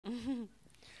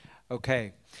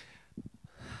Okay.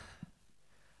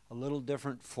 A little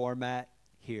different format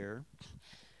here.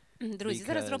 Друзі,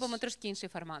 зараз зробимо трошки інший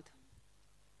формат.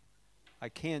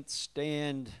 I can't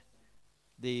stand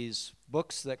these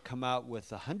books that come out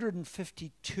with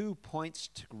 152 points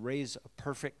to raise a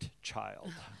perfect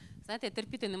child. Знаєте, я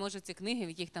терпіти не можу ці книги, в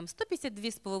яких там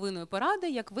 152,5 поради,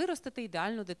 як виростити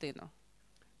ідеальну дитину.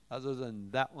 Other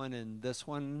than that one and this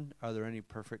one, are there any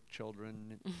perfect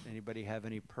children? Anybody have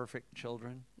any perfect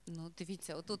children? Ну,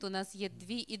 дивіться, отут у нас є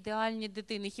дві ідеальні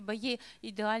дитини. Хіба є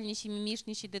ідеальніші,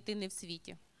 мімішніші дитини в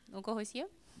світі? У когось є?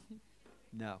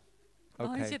 No.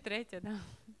 О, ще Okay. третя, да.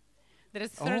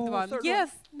 There's third Oh, one. third Yes,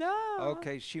 да.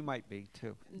 Okay, she might be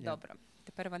too. Yeah. Добре.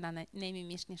 Тепер вона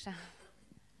наймімішніша.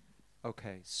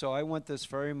 Okay, so I want this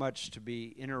very much to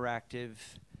be interactive,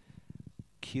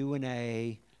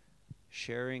 Q&A,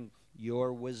 sharing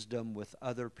your wisdom with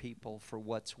other people for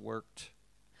what's worked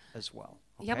as well.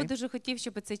 Я би Okay? дуже хотів,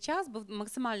 щоб цей час був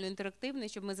максимально інтерактивний,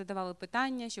 щоб ми задавали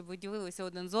питання, щоб ви ділилися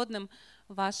один з одним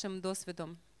вашим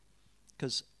досвідом.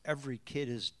 Because every kid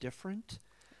is different,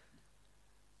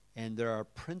 and there are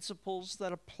principles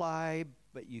that apply,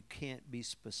 but you can't be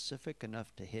specific enough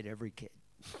to hit every kid.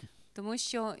 Тому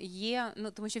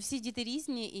що всі діти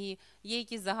різні і є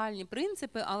якісь загальні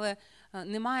принципи, але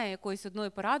немає якоїсь одної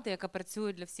поради, яка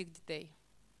працює для всіх дітей.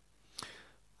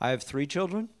 I have 3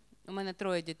 children. У мене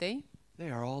 3 дітей,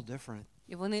 They are all different.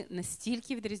 і вони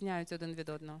настільки відрізняються один від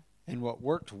одного. And what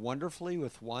worked wonderfully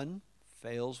with one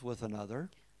fails with another.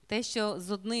 Те, що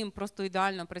з одним просто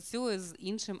ідеально працює, з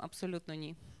іншим абсолютно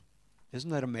ні. Isn't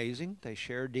that amazing? They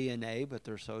share DNA, but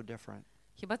they're so different.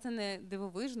 Хіба це не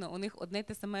дивовижно? У них одне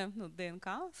те саме ДНК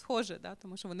схоже, да?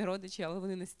 Тому що вони родичі, але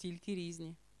вони настільки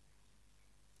різні.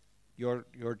 Your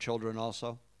children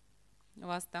also? У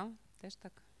вас там теж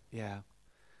так? Yeah.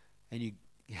 And you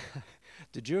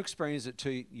did you experience it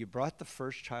too? You brought the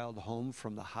first child home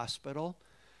from the hospital,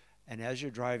 and as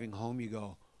you're driving home, you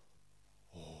go,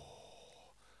 "Oh,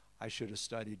 I should have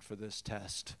studied for this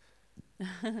test."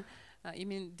 You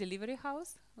mean delivery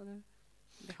house? Or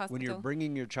the hospital? When you're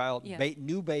bringing your child, Yeah.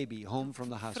 new baby, home from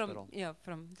the hospital.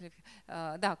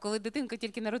 Да, коли дитинка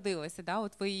тільки народилася, да,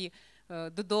 от ви її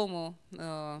додому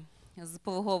з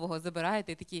пологового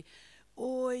забираєте і такі,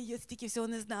 ой, я стільки всього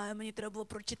не знаю, мені треба було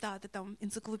прочитати там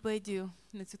енциклопедію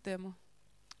на цю тему.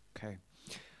 Okay.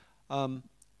 I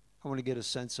want to get a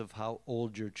sense of how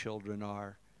old your children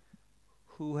are.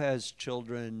 Who has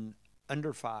children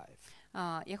under 5?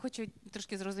 Я хочу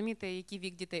трошки зрозуміти, який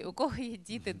вік дітей. У кого є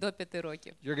діти до 5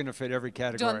 років? You're going to fit every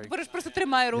category. Джон, просто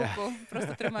тримай руку.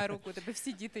 Просто тримай руку, у тебе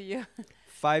всі діти є.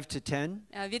 5 to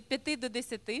 10? Від 5 до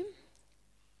 10.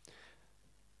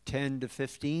 10 to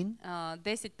 15?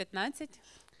 10-15.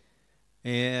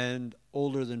 And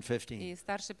older than 15? І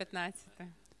старше 15.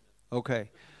 Okay.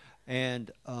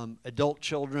 And adult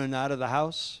children out of the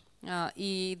house?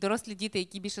 І дорослі діти,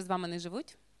 які більше з вами не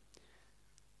живуть?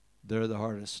 They're the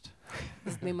hardest.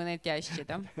 З ними найтяжче,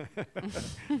 так?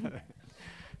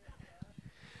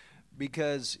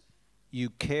 Because you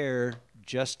care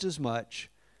just as much,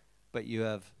 but you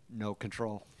have no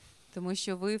control. Тому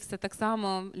що ви все так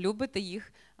само любите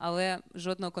їх, але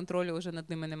жодного контролю вже над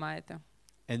ними не маєте.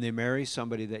 And they marry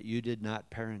somebody that you did not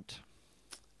parent.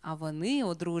 А вони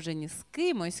одружені з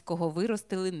кимось, кого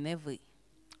виростили не ви.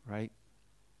 Right?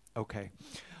 Okay.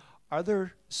 Are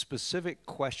there specific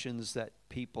questions that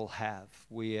people have?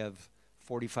 We have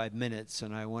 45 minutes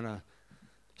and I want to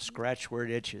scratch where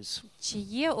it itches. Чи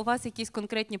є у вас якісь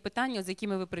конкретні питання, з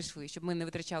якими ви прийшли, щоб ми не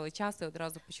витрачали час і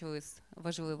одразу почали з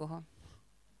важливого?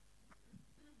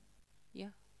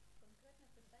 Є? Конкретне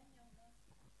питання у нас,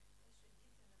 що діти,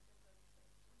 наприклад,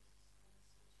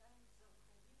 скучають за Україною,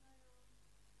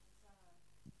 за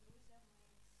друзями,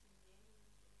 сім'єю,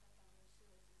 яка там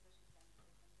лишилася за життям, яка там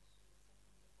лишилася,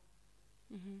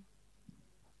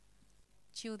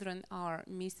 Children are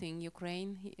missing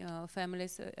Ukraine,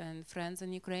 families and friends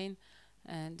in Ukraine,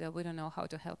 and we don't know how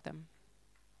to help them.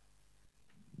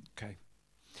 Okay.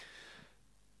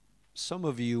 Some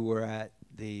of you were at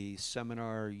the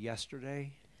seminar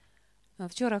yesterday.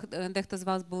 Вчора дехто з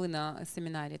вас були на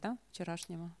семінарі, так?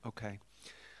 Вчорашньому. Okay.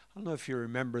 I don't know if you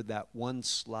remember that one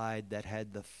slide that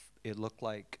had it looked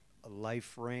like a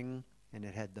life ring and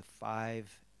it had the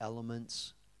 5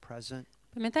 elements present.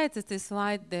 Пам'ятаєте цей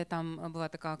слайд, де там була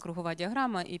така кругова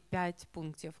діаграма і 5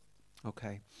 пунктів?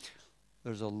 Okay.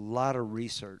 There's a lot of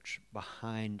research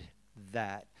behind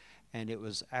that, and it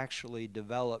was actually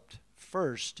developed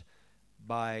first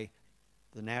by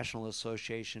the National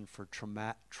Association for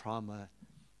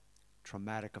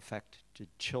Traumatic Affect to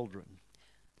Children.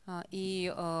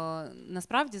 І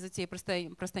насправді за цією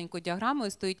простенькою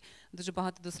діаграмою стоїть дуже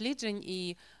багато досліджень,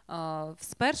 і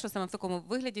спершу саме в такому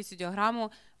вигляді цю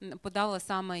діаграму подало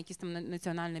саме якесь там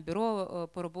Національне бюро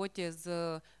по роботі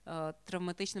з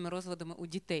травматичними розладами у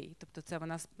дітей. Тобто це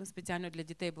вона спеціально для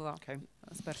дітей була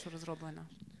спершу розроблена.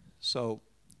 So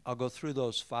I'll go through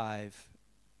those 5,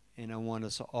 and I want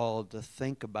us all to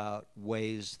think about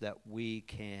ways that we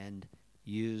can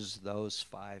use those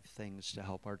 5 things to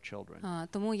help our children.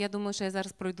 Тому я думаю, що я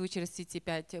зараз пройду через ці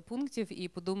 5 пунктів і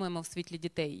подумаємо в світлі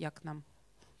дітей, як нам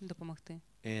допомогти.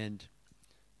 And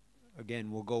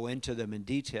again, we'll go into them in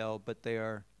detail, but they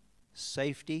are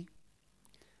safety,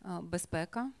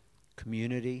 Безпека,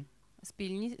 community,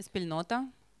 спільнота,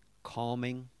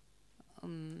 calming,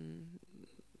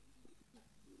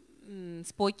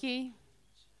 спокій,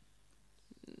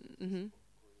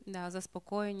 да,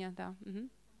 заспокоєння, да.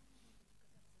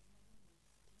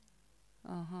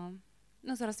 Ага.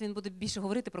 Ну, зараз він буде більше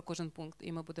говорити про кожен пункт,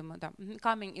 і ми будемо, да.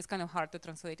 Calming is kind of hard to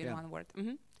translate in one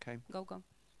word. Okay. Go.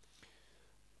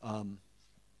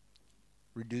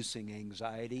 Reducing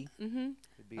anxiety.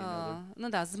 Could be another. Ну,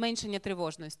 да, зменшення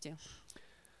тривожності.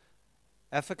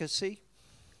 Efficacy,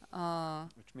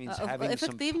 which means having some.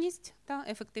 Ефективність, та,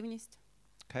 ефективність.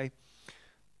 Okay.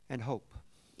 And hope.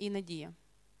 І надія.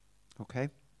 Okay.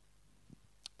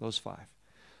 Those 5.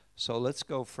 So let's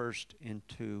go first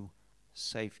into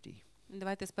safety.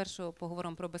 Давайте спершу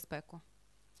поговоримо про безпеку.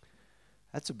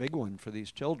 That's a big one for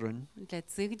these children Для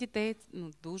цих дітей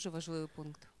дуже важливий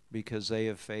пункт. because they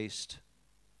have faced,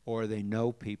 or they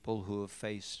know people who have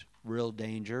faced real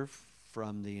danger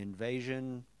from the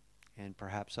invasion and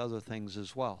perhaps other things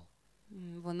as well.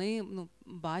 Вони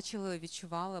бачили,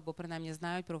 відчували, або принаймні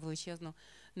знають про величезну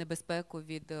небезпеку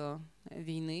від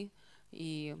війни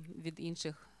і від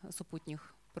інших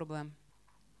супутніх проблем.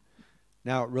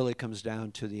 Now it really comes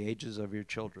down to the ages of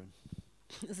your children.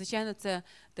 Звичайно, це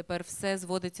тепер все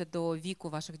зводиться до віку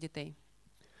ваших дітей.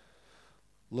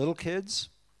 Little kids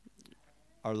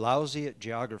are lousy at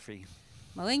geography.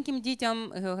 Маленьким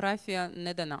дітям географія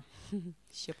не дана.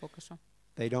 Ще поки що.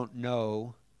 They don't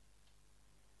know,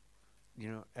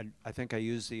 and I think I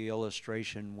used the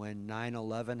illustration when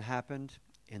 9/11 happened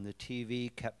and the TV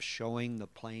kept showing the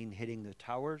plane hitting the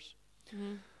towers.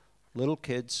 Little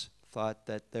kids thought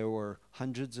that there were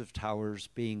hundreds of towers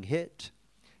being hit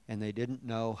and they didn't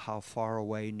know how far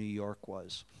away New York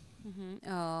was.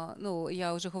 Ну,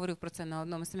 я вже говорив про це на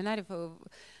одному з семінарів,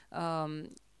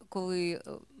 коли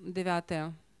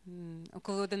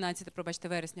 11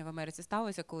 вересня в Америці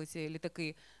сталося, коли ці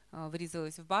літаки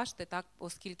врізались в башти, так,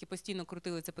 оскільки постійно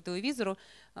крутили це по телевізору,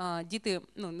 діти,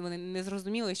 вони не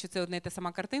зрозуміли, що це одна і та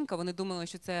сама картинка, вони думали,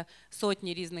 що це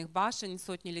сотні різних башень,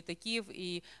 сотні літаків,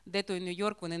 і де той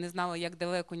Нью-Йорк, вони не знали, як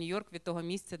далеко Нью-Йорк від того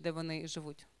місця, де вони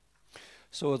живуть.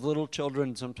 So with little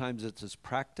children, sometimes it's as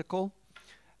practical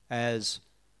as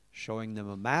showing them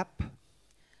a map.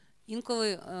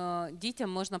 Інколи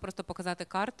дітям можна просто показати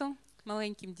карту,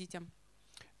 маленьким дітям.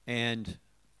 And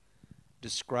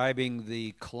describing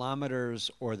the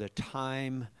kilometers or the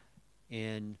time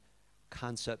in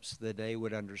concepts that they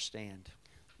would understand.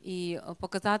 І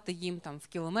показати їм там в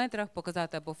кілометрах,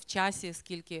 показати або в часі,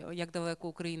 скільки, як далеко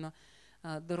Україна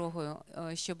дорогою,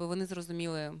 щоб вони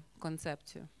зрозуміли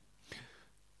концепцію.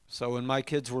 So when my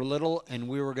kids were little and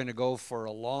we were going to go for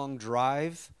a long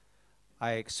drive,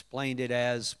 I explained it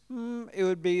as it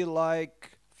would be like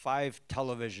 5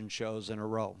 television shows in a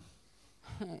row.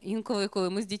 Інколи, коли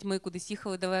ми з дітьми кудись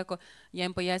їхали далеко, я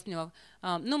їм пояснював,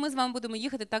 ми з вами будемо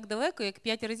їхати так далеко, як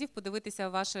 5 разів подивитися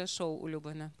ваше шоу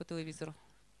улюблене по телевізору.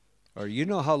 Or you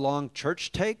know how long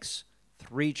church takes?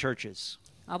 3 churches.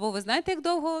 Або ви знаєте, як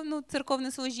довго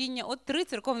церковне служіння? От 3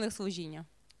 церковних служіння.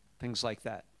 Things like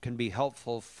that can be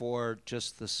helpful for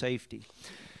just the safety.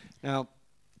 Now,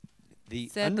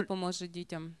 Це допоможе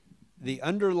дітям. The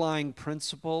underlying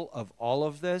principle of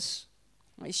all of this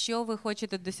Що ви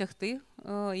хочете досягти?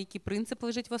 Які принцип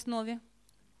лежить в основі?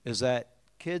 is that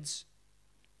kids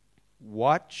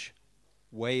watch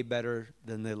way better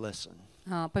than they listen.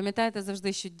 Пам'ятайте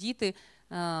завжди, що діти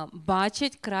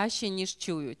бачать краще, ніж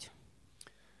чують.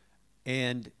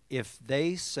 And if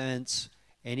they sense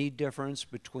any difference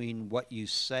between what you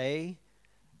say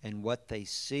and what they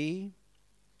see,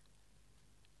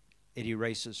 it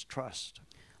erases trust.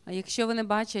 А якщо вони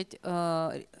бачать,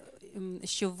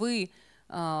 що ви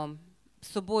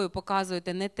собою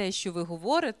показуєте не те, що ви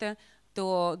говорите,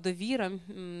 то довіра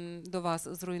до вас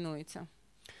зруйнується.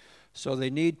 So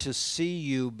they need to see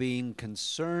you being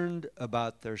concerned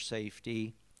about their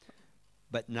safety,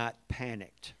 but not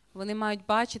panicked. Вони мають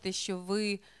бачити, що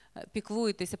ви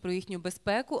піклуєтеся про їхню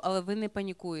безпеку, але ви не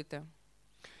панікуєте.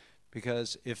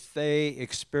 Because if they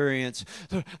experience,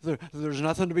 there's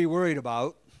nothing to be worried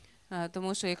about,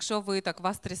 Тому що якщо ви так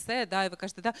вас трясе, да, і ви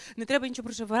кажете, да, не треба нічого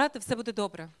переживати, все буде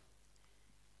добре.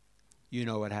 you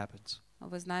know what happens.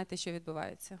 Ви знаєте, що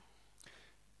відбувається.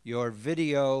 Your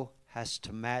video has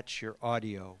to match your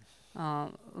audio.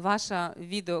 Ваша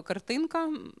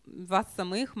відеокартинка вас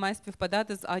самих має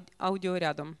співпадати з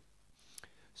аудіорядом.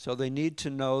 So they need to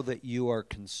know that you are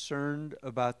concerned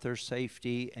about their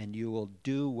safety and you will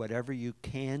do whatever you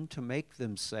can to make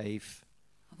them safe.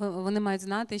 Вони мають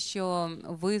знати, що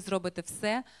ви зробите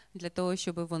все для того,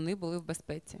 щоб вони були в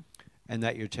безпеці. And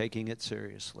that you're taking it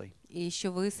seriously. І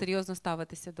що ви серйозно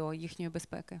ставитеся до їхньої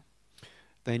безпеки.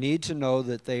 They need to know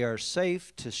that they are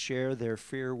safe to share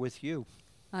their fear with you.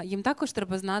 Їм також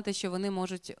треба знати, що вони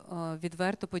можуть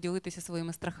відверто поділитися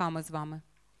своїми страхами з вами.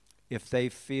 If they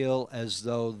feel as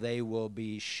though they will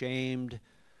be shamed,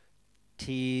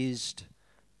 teased,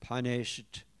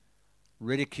 punished,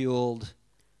 ridiculed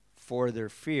for their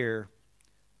fear,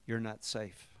 you're not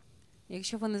safe.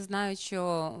 Якщо вони знають,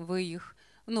 що ви їх,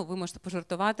 ви можете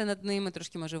пожартувати над ними,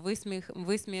 трошки може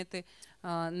висміяти,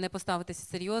 не поставитися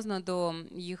серйозно до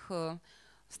їх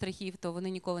страхів, то вони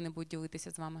ніколи не будуть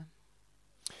ділитися з вами.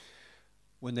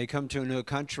 When they come to a new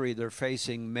country, they're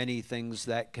facing many things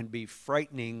that can be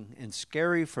frightening and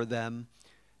scary for them,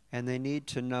 and they need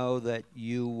to know that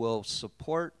you will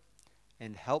support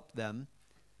and help them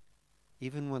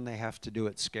even when they have to do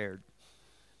it scared.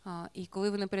 І коли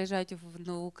вони приїжджають в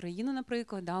нову країну,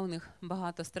 наприклад, у них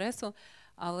багато стресу,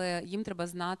 але їм треба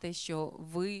знати, що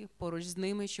ви поруч з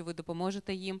ними, що ви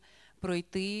допоможете їм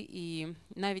пройти, і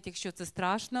навіть якщо це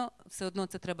страшно, все одно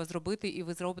це треба зробити, і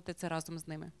ви зробите це разом з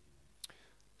ними.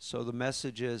 So the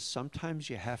message is sometimes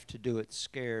you have to do it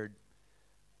scared,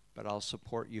 but I'll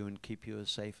support you and keep you as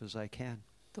safe as I can.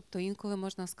 Тобто інколи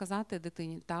можна сказати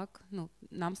дитині, так,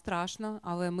 нам страшно,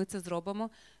 але ми це зробимо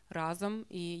разом,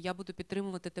 і я буду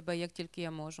підтримувати тебе, як тільки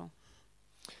я можу.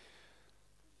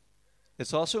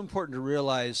 It's also important to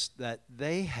realize that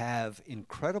they have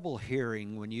incredible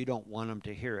hearing when you don't want them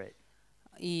to hear it.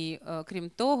 І крім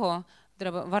того,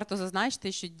 варто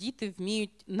зазначити, що діти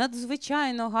вміють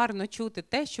надзвичайно гарно чути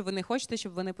те, що ви не хочете,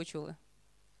 щоб вони почули.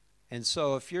 And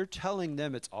so if you're telling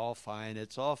them it's all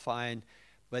fine,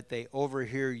 but they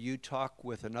overhear you talk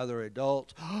with another adult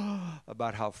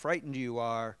about how frightened you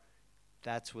are,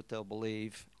 that's what they'll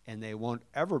believe, and they won't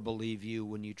ever believe you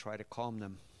when you try to calm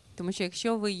them. Тому що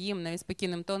якщо ви їм навіть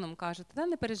спокійним тоном кажете, та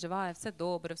не переживай, все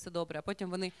добре, а потім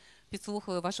вони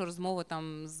підслухали вашу розмову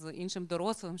там з іншим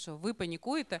дорослим, що ви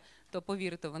панікуєте, то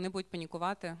повірте, вони будуть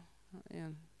панікувати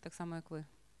так само, як ви.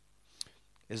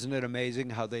 Isn't it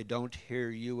amazing how they don't hear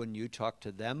you when you talk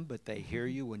to them, but they hear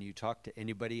you when you talk to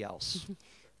anybody else?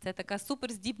 Це така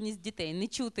суперздібність дітей. Не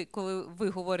чути, коли ви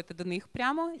говорите до них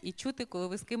прямо, і чути, коли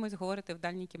ви з кимось говорите в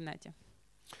дальній кімнаті.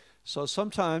 So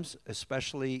sometimes,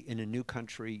 especially in a new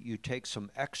country, you take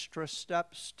some extra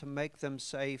steps to make them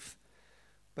safe,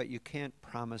 but you can't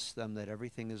promise them that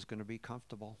everything is going to be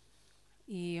comfortable.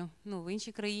 І в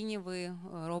іншій країні ви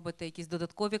робите якісь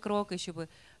додаткові кроки, щоб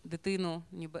дитину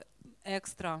ніби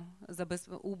екстра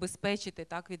убезпечити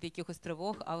від якихось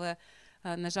тривог, але,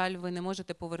 на жаль, ви не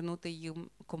можете повернути їм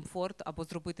комфорт або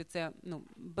зробити це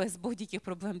без будь-яких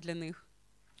проблем для них.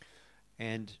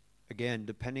 And again,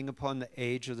 depending upon the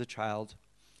age of the child,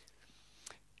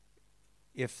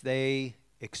 if they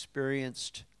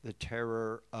experienced the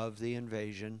terror of the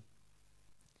invasion,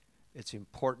 it's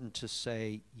important to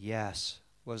say, yes,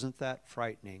 wasn't that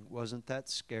frightening? Wasn't that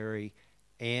scary?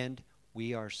 And we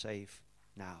are safe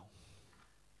now.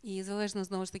 І залежно,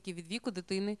 знову ж таки, від віку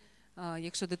дитини,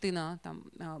 якщо дитина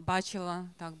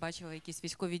бачила якісь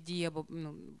військові дії або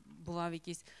була в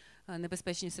якійсь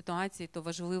небезпечній ситуації, то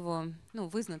важливо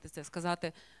визнати це,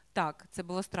 сказати, так, це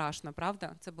було страшно,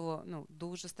 правда? Це було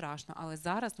дуже страшно, але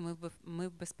зараз ми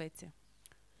в безпеці.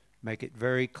 Make it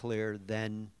very clear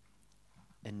then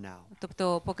and now.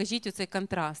 Тобто покажіть оцей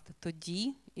контраст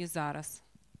тоді і зараз.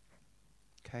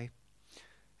 Okay.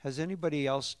 Has anybody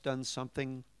else done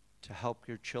something to help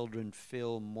your children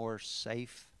feel more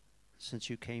safe since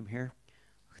you came here?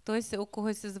 У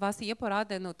когось з вас є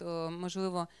поради,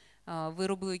 можливо, ви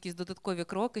робили якісь додаткові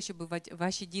кроки, щоб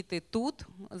ваші діти тут,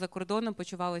 за кордоном,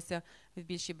 почувалися в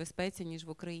більшій безпеці, ніж в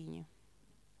Україні?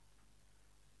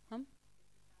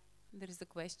 There is a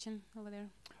question over there.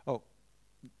 Oh,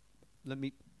 let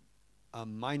me,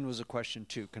 mine was a question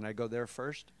too. Can I go there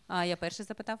first? Я перший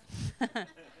запитав.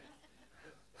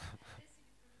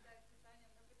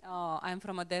 Oh, I'm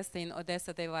from Odessa. In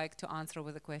Odessa, they like to answer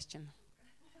with a question.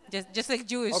 Just like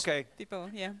Jewish people,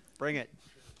 yeah. Bring it.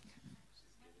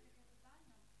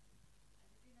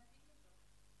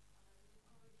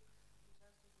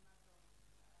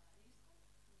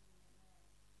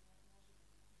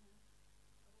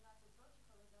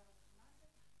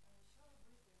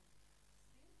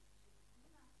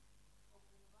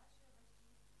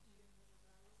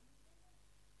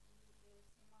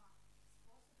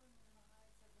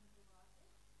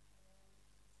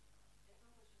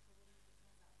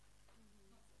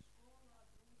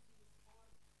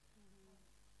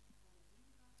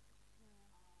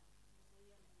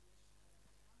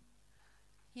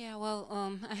 Yeah, well,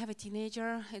 I have a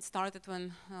teenager. It started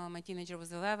when my teenager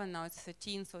was 11. Now it's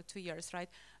 13, so 2 years, right?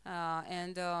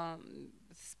 And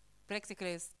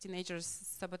practically, teenagers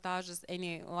sabotages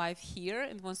any life here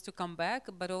and wants to come back,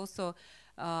 but also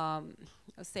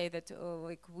say that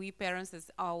like we parents,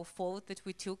 it's our fault that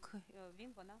we took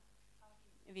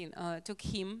took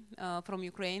him from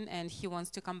Ukraine, and he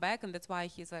wants to come back, and that's why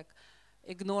he's like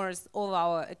ignores all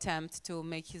our attempts to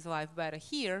make his life better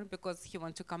here because he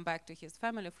wants to come back to his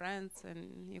family, friends, and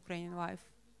Ukrainian life.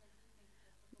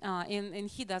 And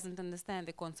he doesn't understand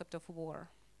the concept of war.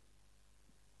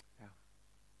 Yeah.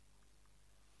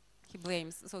 He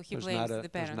blames, so he There's blames not the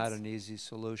parents. There's not an easy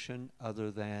solution other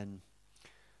than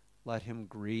let him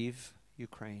grieve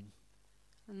Ukraine.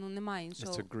 Ну, немає It's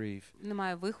іншого, a grief.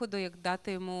 немає виходу, як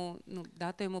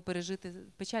дати йому пережити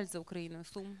печаль за Україною,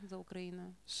 сум за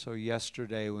Україною. So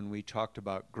yesterday when we talked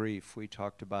about grief, we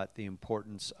talked about the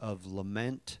importance of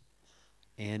lament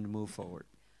and move forward.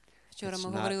 Вчора It's ми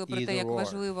not говорили про те, як either or.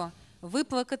 важливо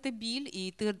виплакати біль і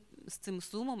йти з цим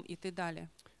сумом, іти далі.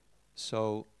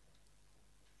 So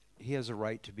he has a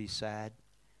right to be sad.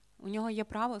 У нього є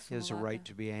право He has a сумувати.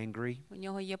 right to be angry. У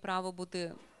нього є право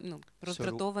бути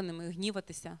роздратованим і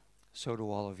гніватися. So do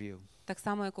all of you. Так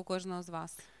само, як у кожного з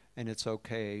вас. And it's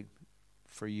okay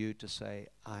for you to say,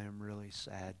 I am really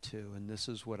sad too, and this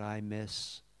is what I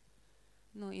miss.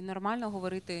 Ну і нормально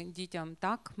говорити дітям,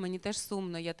 так, мені теж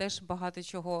сумно, я теж багато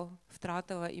чого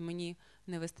втратила і мені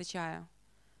не вистачає.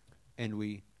 And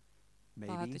we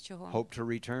Багато maybe чого. hope to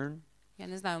return. Я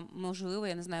не знаю, можливо,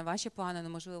 я не знаю ваші плани, але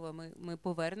можливо ми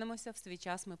повернемося, в свій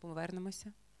час ми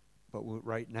повернемося. But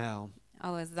right now,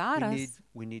 Але we зараз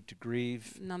need to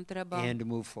grieve нам треба, and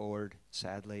move forward,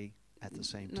 sadly, at the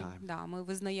same time. да, ми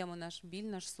визнаємо наш біль,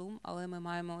 наш сум, але ми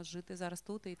маємо жити зараз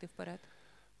тут і йти вперед.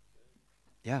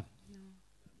 Yeah.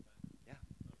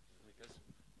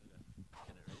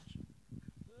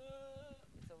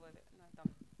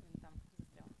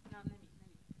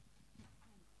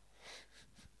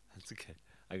 That's okay.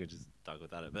 I could just talk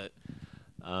without it, but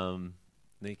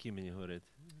на якій мені говорить?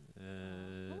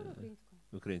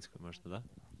 Українською можна,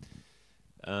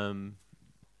 да?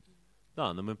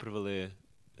 Да, ну ми провели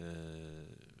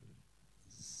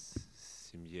з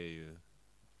сім'єю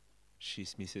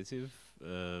 6 місяців.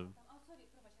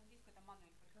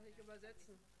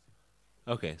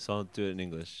 Okay, so I'll do it in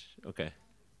English. Okay.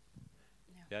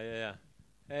 Yeah.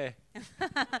 Hey.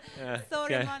 Yeah,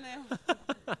 Sorry, okay. Manuel.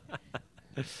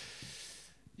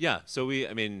 Yeah, so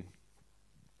I mean,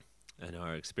 and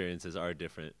our experiences are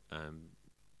different.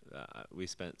 We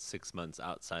spent 6 months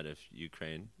outside of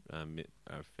Ukraine,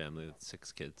 our family with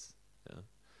 6 kids. Yeah.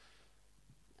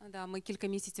 Да, ми кілька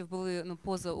місяців були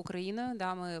поза Україною.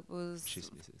 Да, ми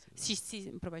 6 місяців.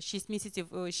 6 місяців,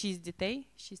 6 дітей,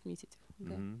 6 місяців. Okay.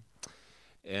 Mm-hmm.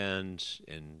 And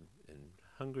in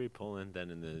Hungary, Poland, then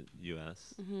in the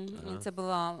US. І це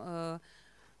була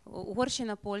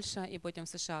Угорщина, Польща і потім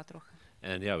США трохи.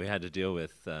 And yeah, we had to deal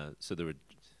with, so there were,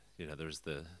 there was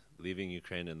the leaving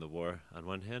Ukraine and the war on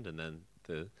one hand, and then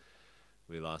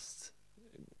we lost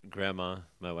grandma,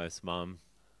 my wife's mom,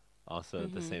 also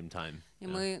at the same time. І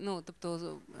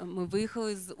ми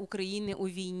виїхали з України у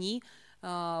війні,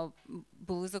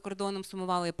 були за кордоном,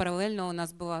 сумували, і паралельно у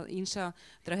нас була інша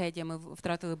трагедія. Ми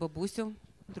втратили бабусю,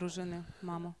 дружини,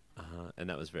 маму. And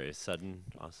that was very sudden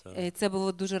also. Це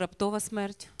була дуже раптова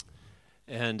смерть.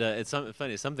 And it's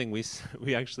funny, something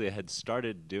we actually had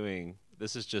started doing.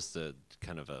 This is just a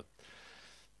kind of a,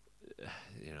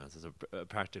 this is a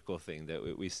practical thing that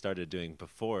we started doing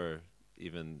before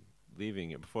even leaving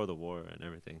it, before the war and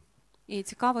everything. І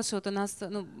цікаво, що от у нас,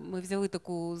 ми взяли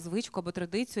таку звичку або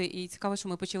традицію, і цікаво, що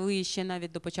ми почали її ще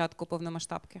навіть до початку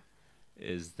повномасштабки.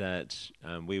 Is that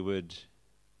we would,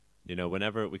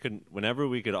 whenever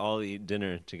we could all eat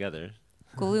dinner together.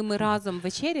 Коли ми разом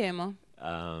вечеряємо.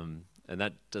 And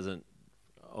that doesn't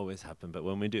always happen, but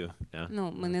when we do,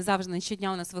 yeah. Ми не завжди, не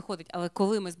щодня у нас виходить, але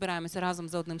коли ми збираємося разом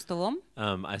за одним столом.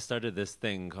 I started this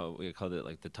thing we called it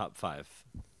like the top 5.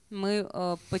 Ми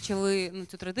почали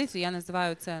цю традицію, я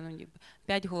називаю це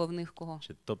 5 головних кого.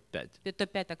 Чи топ-5.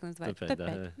 Топ-5 так називають.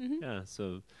 Топ-5. Yeah,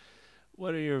 so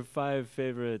what are your 5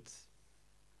 favorite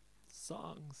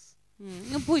songs?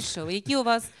 Будь-що, які у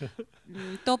вас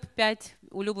топ-5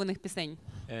 улюблених пісень?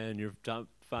 And your top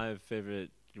 5 favorite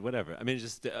whatever. I mean,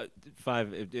 just 5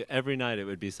 every night it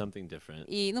would be something different.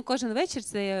 І кожен вечір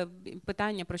це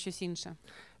питання про щось інше.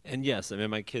 And yes, I mean,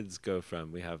 my kids go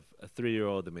from, we have a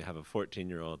 3-year-old and we have a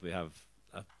 14-year-old. We have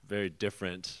a very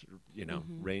different,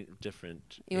 different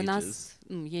ages. І у нас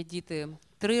є діти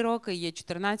 3 роки, є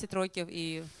 14 років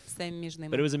і все між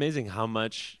ними. But it was amazing how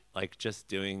much, like,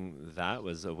 just doing that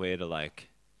was a way to, like,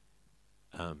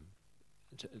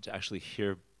 to actually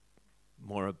hear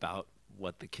more about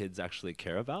what the kids actually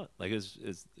care about. Like it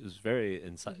was very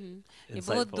І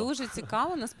було insightful. дуже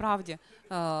цікаво, насправді,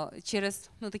 через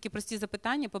такі прості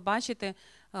запитання побачити,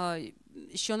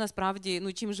 що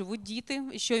насправді, чим живуть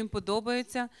діти, що їм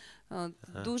подобається.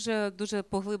 Дуже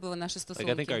поглибило наші Like I think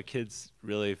стосунки. our kids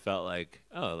really felt like,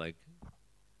 oh, like,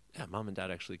 yeah, mom and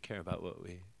dad actually care about what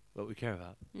we care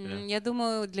about. You know? Я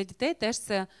думаю, для дітей теж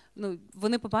це,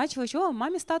 вони побачили, що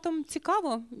мамі з татом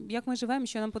цікаво, як ми живемо,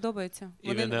 що нам подобається.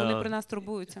 Вони про нас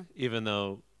турбуються. Even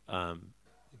though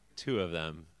two of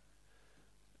them,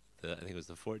 I think it was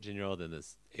the 14-year-old and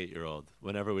this 8-year-old,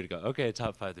 whenever we'd go, okay,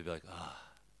 top 5, they'd be like, oh.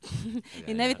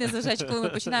 І навіть незважаючи, коли ми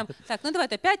починаємо, так,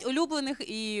 давайте, 5 улюблених,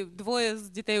 і 2 з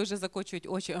дітей вже закочують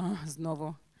очі,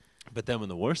 знову. But then when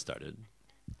the war started,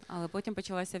 Але потім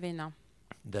почалася війна.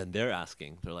 then they're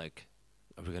asking, they're like,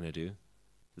 are we going to do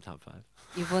the top 5?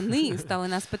 І вони стали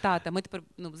нас питати, ми тепер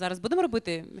зараз будемо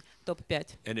робити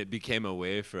топ-5. And it became a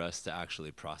way for us to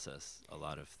actually process a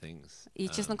lot of things. І,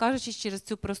 чесно кажучи, через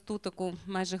цю просту таку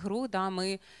майже гру,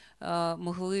 ми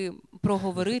могли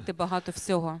проговорити багато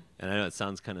всього. And I know it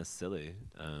sounds kind of silly,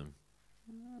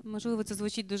 Можливо, це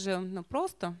звучить дуже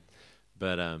просто.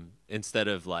 but instead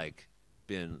of like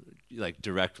being like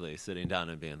directly sitting down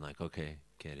and being like, okay,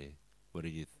 Katie, what do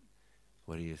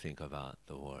you think about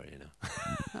the war, you know?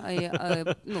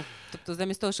 Тобто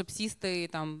замість того, щоб сісти і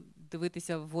там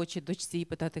дивитися в очі дочці і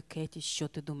питати, Кеті, що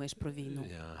ти думаєш про війну?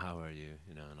 Yeah, how are you,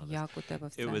 you know, and all this. Як у тебе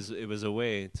все? It was a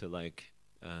way to like,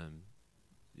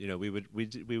 you know,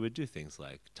 we would do things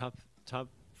like top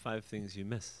 5 things you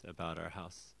miss about our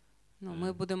house.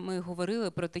 Ми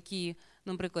говорили про такі,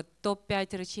 наприклад,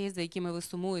 топ-5 речей, за якими ви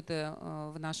сумуєте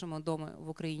в нашому домі в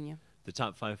Україні. The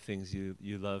top 5 things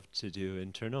you love to do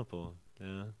in Ternopil.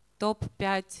 Yeah.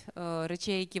 Топ-5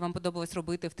 речей, які вам подобалось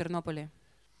робити в Тернополі.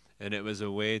 And it was a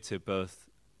way to both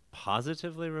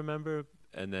positively remember,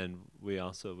 and then we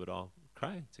also would all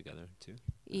cry together too.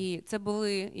 І це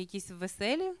були якісь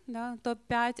веселі,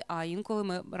 топ-5, а інколи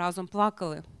ми разом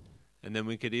плакали. And then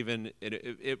we could even,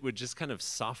 it would just kind of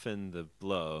soften the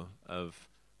blow of,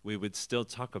 we would still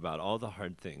talk about all the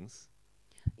hard things.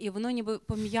 І воно ніби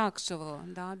пом'якшувало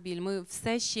біль. Ми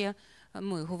все ще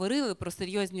говорили про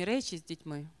серйозні речі з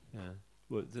дітьми. Yeah.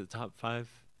 What the top 5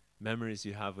 memories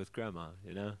you have with grandma,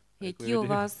 you know? Які у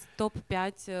вас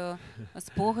топ-5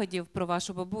 спогадів про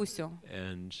вашу бабусю?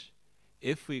 And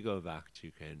if we go back to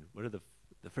Ukraine, what are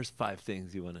the first 5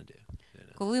 things you want to do? You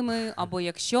know? Коли ми, або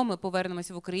якщо ми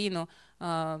повернемося в Україну,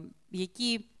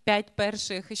 які 5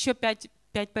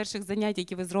 перших занять,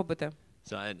 які ви зробите?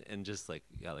 So and just like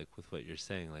with what you're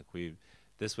saying, like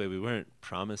this way we weren't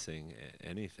promising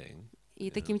anything. І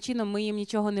таким чином ми їм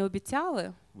нічого не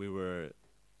обіцяли. We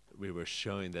were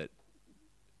showing that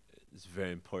it's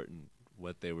very important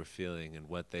what they were feeling and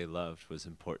what they loved was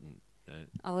important. Right?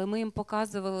 Але ми їм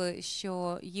показували,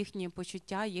 що їхні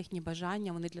почуття, їхні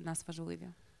бажання, вони для нас важливі.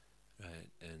 Right.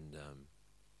 And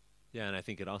and I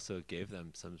think it also gave them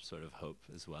some sort of hope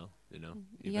as well, you know.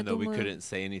 Even though we couldn't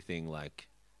say anything like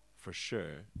for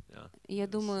sure. Yeah. Я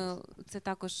думаю, це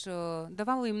також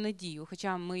давало їм надію,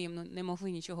 хоча ми їм не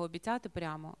могли нічого обіцяти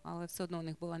прямо, але все одно у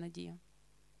них була надія.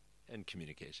 And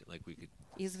communication, like we could.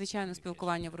 І, звичайно,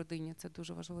 спілкування в родині, це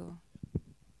дуже важливо.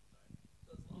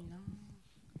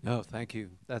 No, thank you.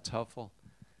 That's helpful.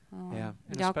 Yeah,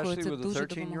 and Дякую, especially це with a дуже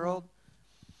 13-year-old,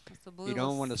 допомагало. you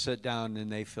don't want to sit down and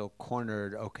they feel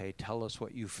cornered. Okay, tell us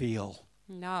what you feel.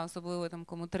 Особливо там,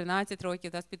 кому 13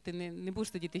 років, ти не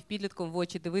будеш сидіти в підлітком в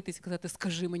очі, дивитись і казати,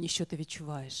 скажи мені, що ти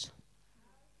відчуваєш.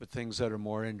 But things that are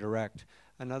more indirect.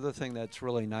 Another thing that's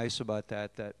really nice about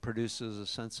that produces a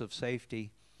sense of safety,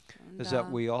 is that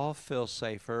we all feel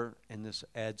safer, and this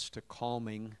adds to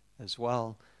calming as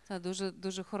well. Це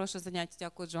дуже хороше заняття,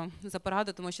 дякую, Джон, за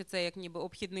пораду, тому що це як ніби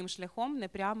обхідним шляхом, не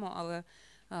прямо, але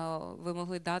ви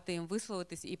могли дати їм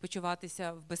висловитись і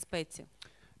почуватися в безпеці.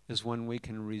 Is when we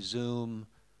can resume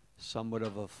somewhat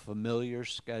of a familiar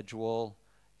schedule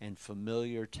and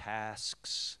familiar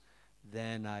tasks,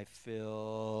 then I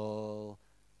feel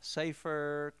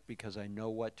safer because I know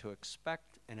what to expect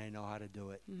and I know how to do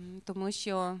it. Тому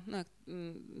що, як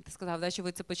ти сказав, що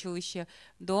ви це почали ще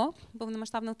до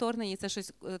повномасштабного вторгнення, і це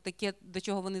щось таке, до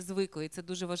чого вони звикли. І це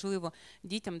дуже важливо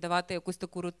дітям давати якусь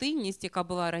таку рутинність, яка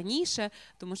була раніше,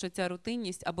 тому що ця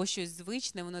рутинність або щось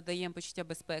звичне, воно дає їм почуття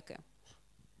безпеки.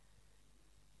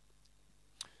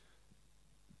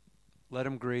 Let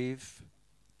him grieve,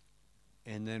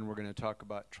 and then we're going to talk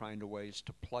about trying to ways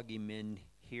to plug him in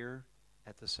here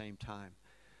at the same time.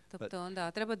 Тобто,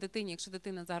 да, треба дитині, якщо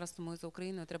дитина зараз сумує за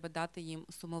Україною, треба дати їм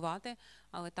сумувати,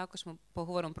 але також ми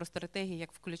поговоримо про стратегії,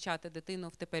 як включати дитину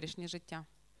в теперішнє життя.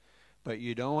 But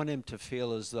you don't want him to feel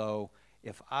as though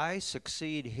if I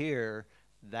succeed here,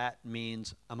 that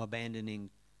means I'm abandoning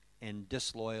and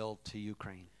disloyal to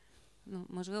Ukraine. Ну,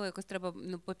 можливо, якось треба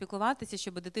попіклуватися,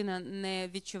 щоб дитина не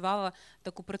відчувала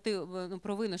таку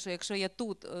провину, що якщо я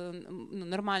тут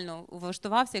нормально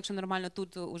влаштувався, якщо нормально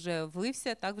тут уже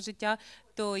влився так в життя,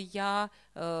 то я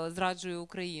зраджую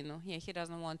Україну. Yeah, he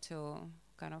doesn't want to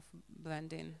kind of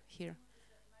blend in here.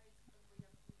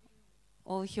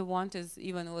 All he wants is,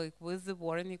 even like with the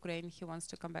war in Ukraine, he wants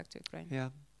to come back to Ukraine. Yeah.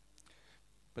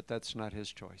 But that's not his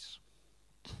choice.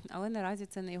 Але наразі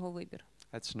це не його вибір.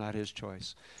 That's not his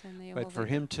choice. Це не його But for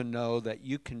вибір. him to know that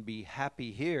you can be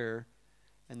happy here,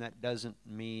 and that doesn't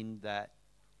mean that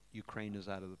Ukraine is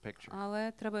out of the picture.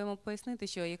 Але треба йому пояснити,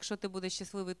 що якщо ти будеш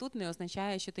щасливий тут, не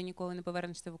означає, що ти ніколи не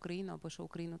повернешся в Україну, або що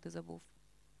Україну ти забув.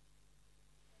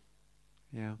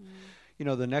 Yeah. You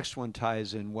know, the next one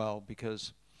ties in well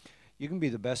because you can be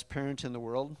the best parent in the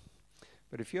world,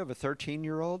 but if you have a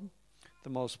 13-year-old,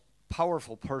 the most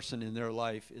powerful person in their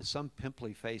life is some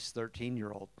pimply-faced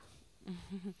 13-year-old.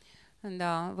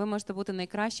 Да, ви можете бути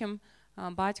найкращим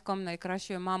батьком,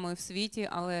 найкращою мамою в світі,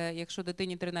 але якщо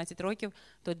дитині 13 років,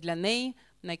 то для неї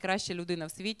найкраща людина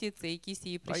в світі – це якийсь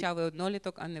її прищавий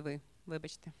одноліток, а не ви.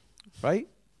 Вибачте. Right?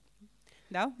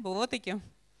 Да, було таке.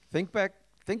 Think back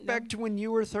to when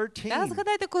you were 13. Да,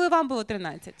 згадайте, коли вам було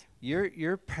 13.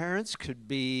 Your parents could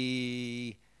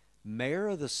be mayor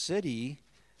of the city,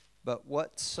 but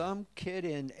what some kid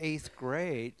in 8th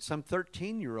grade, some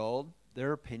 13-year-old,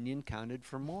 their opinion counted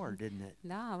for more, didn't it?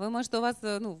 Да, ви можете, у вас,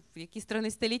 якийсь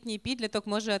 13-літній підліток,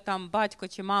 може там батько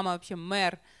чи мама, взагалі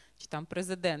мер, чи там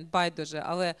президент, байдуже,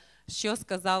 але що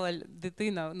сказала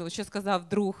дитина, що сказав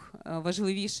друг,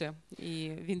 важливіше, і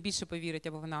він більше повірить,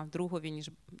 або вона, другові,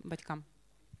 ніж батькам.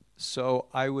 So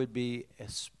I would be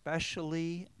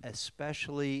especially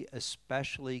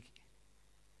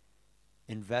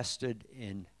invested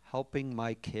in helping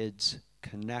my kids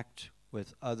connect with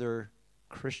other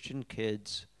Christian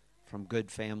kids from good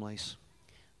families.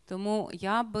 Тому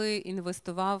я би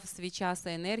інвестував свій час і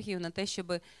енергію на те,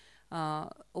 щоб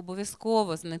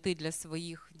обов'язково знайти для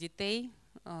своїх дітей,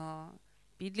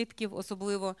 підлітків,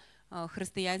 особливо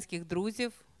християнських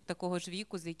друзів такого ж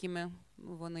віку, з якими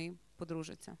вони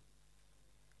подружаться.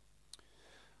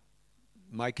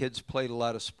 My kids played a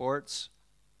lot of sports.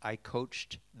 I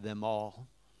coached them all.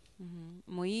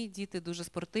 Мої діти дуже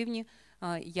спортивні,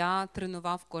 я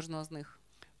тренував кожного з них.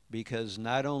 Because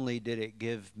not only did it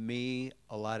give me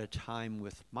a lot of time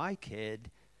with my kid,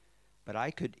 but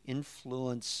I could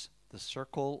influence the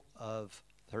circle of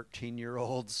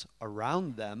 13-year-olds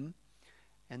around them,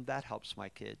 and that helps my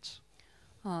kids.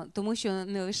 Тому що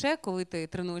не лише коли ти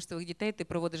тренуєш своїх дітей, ти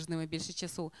проводиш з ними більше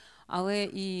часу, але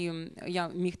і я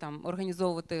міг там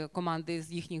організовувати команди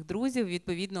з їхніх друзів,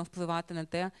 відповідно впливати на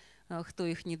те, хто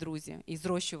їхні друзі, і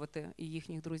зрощувати і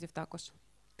їхніх друзів також.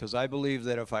 Because I believe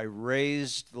that if I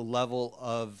raised the level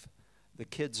of the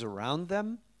kids around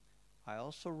them, I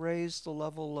also raised the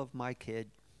level of my kid.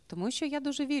 Тому що я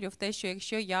дуже вірю в те, що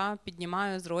якщо я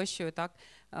піднімаю, зрощую так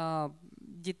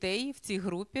дітей в цій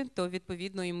групі, то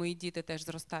відповідно і мої діти теж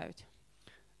зростають.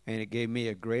 And it gave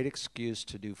me a great excuse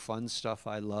to do fun stuff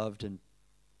I loved and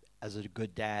as a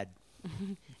good dad.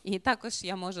 І також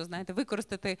я можу,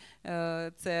 використати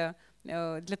це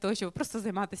для того, щоб просто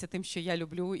займатися тим, що я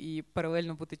люблю, і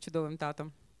паралельно бути чудовим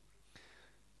татом.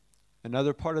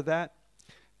 Another part of that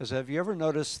is, have you ever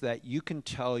noticed that you can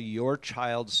tell your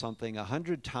child something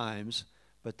 100 times,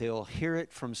 but they'll hear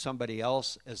it from somebody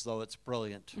else as though it's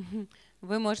brilliant?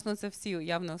 Ви можете, це всі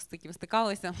явно з таким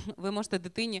стикалися, ви можете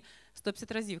дитині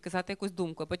 150 разів казати якусь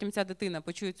думку, а потім ця дитина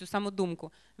почує цю саму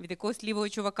думку від якогось лівого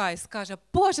чувака і скаже: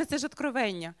 «Боже, це ж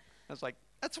откровення!» I was like,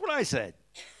 that's what I said.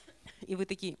 І ви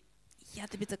такі: «Я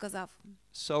тобі це казав».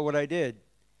 So what I did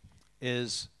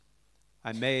is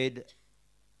I made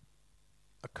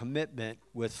a commitment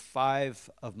with 5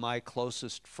 of my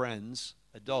closest friends,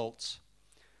 adults,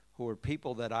 who were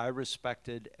people that I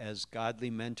respected as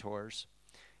godly mentors,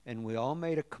 and we all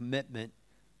made a commitment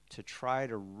to try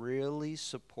to really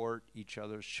support each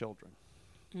other's children.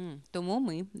 Тому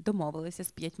ми домовилися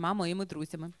з 5 моїми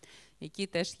друзями, які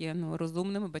теж є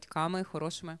розумними батьками,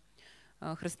 хорошими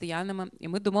християнами, і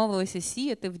ми домовилися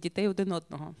сіяти в дітей один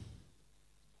одного.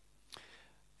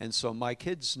 And so my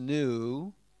kids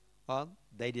knew, well,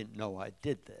 they didn't know I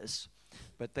did this,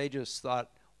 but they just thought,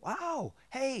 wow,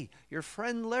 hey, your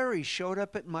friend Larry showed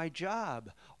up at my job,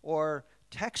 or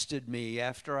texted me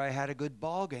after I had a good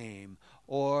ball game,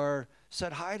 or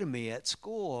said hi to me at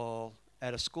school.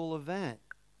 at a school event.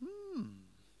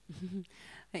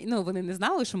 Ну, вони не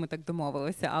знали, що ми так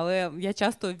домовилися, але я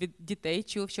часто від дітей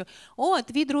чув, що «О,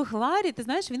 твій друг Ларі, ти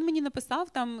знаєш, він мені написав,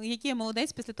 там, який я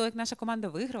молодець після того, як наша команда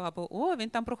виграла», або «О, він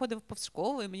там проходив повз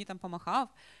школу і мені там помахав».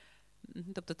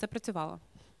 Тобто це працювало.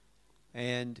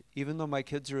 And even though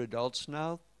my kids are adults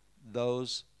now,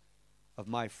 those of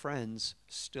my friends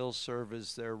still serve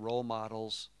as their role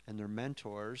models and their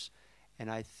mentors, and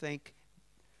I think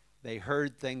they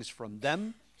heard things from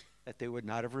them that they would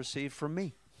not have received from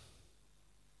me.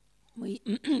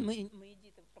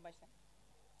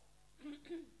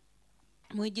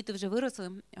 Мої діти вже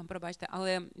виросли, пробачте,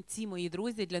 але ці мої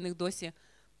друзі для них досі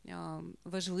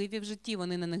важливі в житті,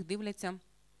 вони на них дивляться,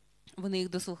 вони їх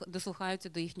дослухаються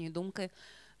до їхньої думки,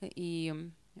 і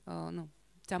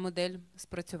ця модель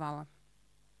спрацювала.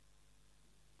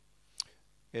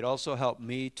 It also helped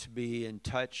me to be in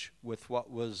touch with what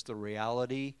was the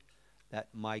reality that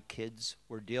my kids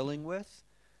were dealing with,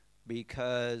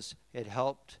 because it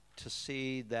helped to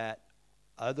see that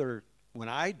when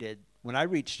I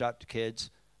reached out to kids,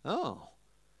 oh,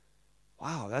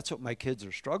 wow, that's what my kids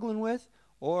are struggling with,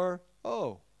 or,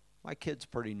 oh, my kid's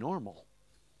pretty normal.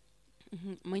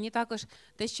 Мені також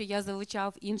те, що я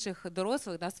залучав інших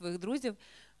дорослих, своїх друзів,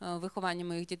 виховання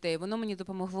моїх дітей, воно мені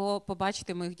допомогло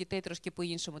побачити моїх дітей трошки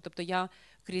по-іншому. Тобто я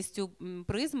крізь цю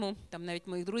призму, там навіть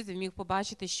моїх друзів, міг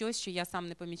побачити щось, що я сам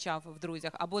не помічав в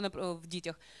друзях, або в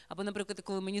дітях. Або, наприклад,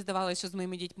 коли мені здавалося, що з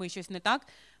моїми дітьми щось не так,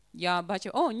 я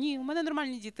бачив, о, ні, у мене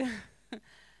нормальні діти.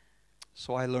 So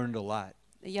I learned a lot.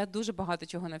 Я дуже багато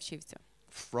чого навчився.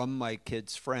 From my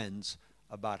kids' friends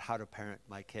about how to parent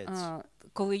my kids.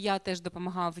 Коли я теж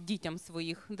допомагав дітям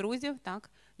своїх друзів,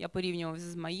 так, я порівнював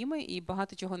з моїми і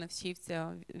багато чого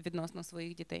навчився відносно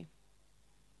своїх дітей.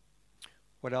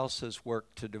 What else has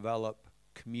worked to develop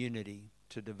community,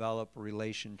 to develop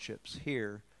relationships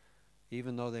here,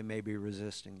 even though they may be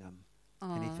resisting them?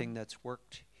 Anything that's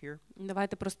worked here?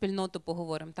 Давайте про спільноту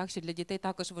поговоримо. Так, що для дітей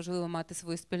також важливо мати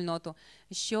свою спільноту.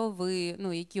 Що ви,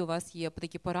 які у вас є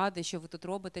такі поради, що ви тут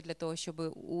робите для того, щоб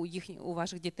у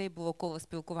ваших дітей було коло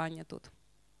спілкування тут?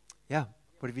 Yeah,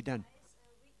 what have you done?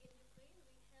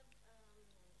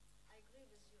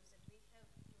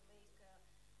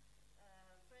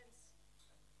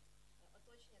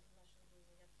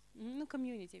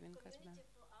 Ком'юніті, він каже.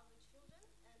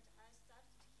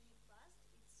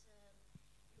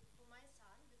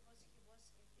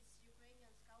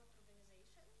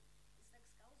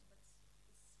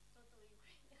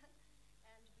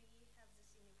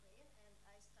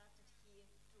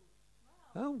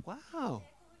 Oh, wow.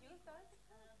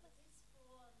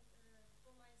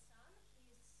 For my son, he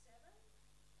is 7,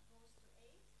 goes to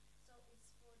 8, so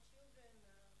it's for children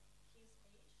his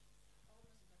age, almost but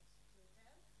to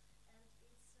 10, and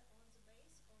it's on the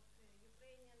base of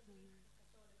Ukrainian Greek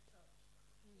Catholic Church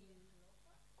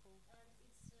in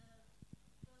Hanover,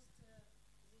 and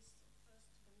it's this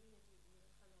first community in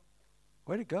Hanover.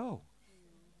 Way to go.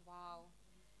 Вау.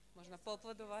 Можна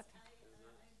поаплодувати.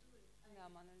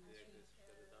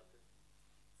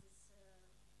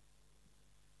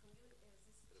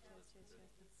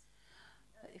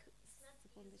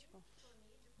 Секундочку.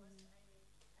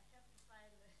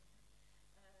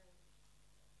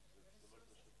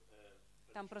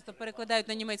 Там просто перекладають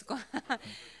на німецьку.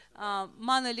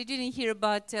 Manuel, you didn't hear,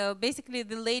 but basically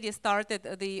the lady started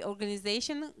the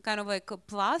organization, kind of like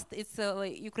Plast. It's a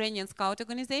Ukrainian Scout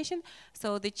organization.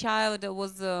 So the child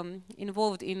was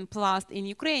involved in Plast in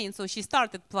Ukraine. So she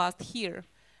started Plast here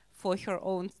for her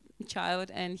own child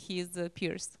and his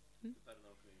peers.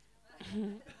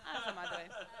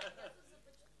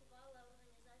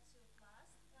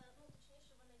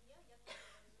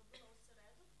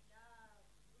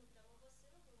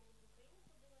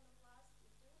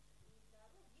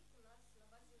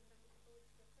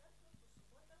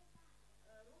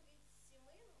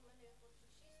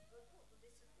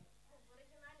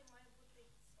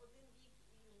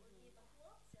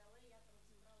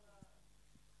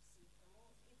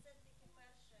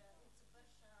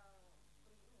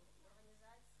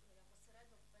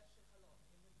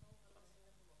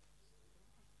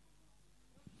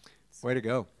 Way to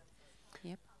go.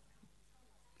 Yep.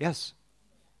 Yes.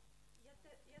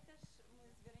 Я теж ми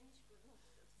з Вероничкою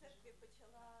в церкві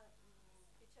почала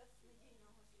під час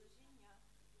недільного служіння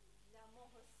для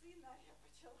мого сина. Я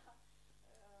почала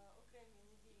окремі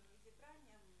недільні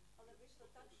зібрання, але вийшло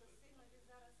так, що синові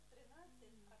зараз 13,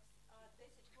 а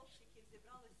 10 хлопчиків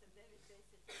зібралися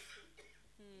 9-10 років.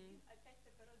 Він опять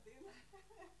тепер один.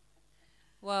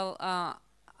 Well,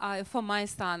 for my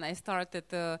son, I started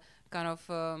kind of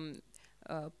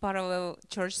parallel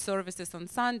church services on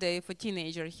Sunday for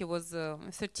teenager. He was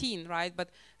 13, right? But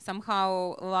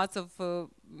somehow lots of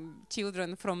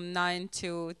children from 9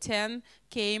 to 10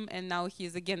 came, and now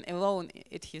he's again alone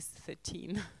at his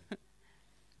 13.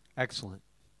 Excellent.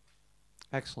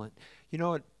 Excellent. You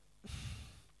know what?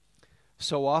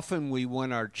 So often we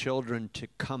want our children to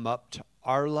come up to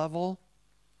our level.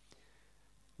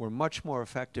 We're much more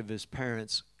effective as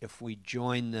parents if we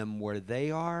join them where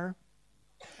they are.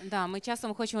 Да, ми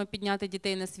часом хочемо підняти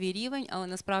дітей на свій рівень, але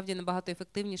насправді набагато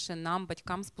ефективніше нам,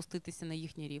 батькам, спуститися на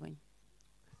їхній рівень.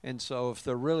 And so if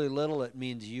they're really little, it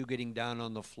means you getting down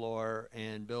on the floor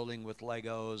and building with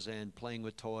Legos and playing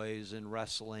with toys and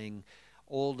wrestling.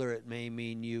 Older, it may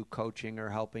mean you coaching or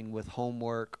helping with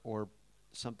homework or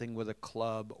something with a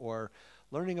club or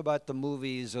learning about the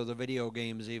movies or the video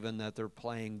games even that they're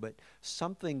playing, but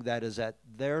something that is at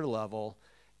their level,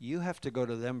 you have to go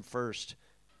to them first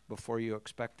before you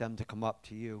expect them to come up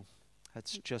to you.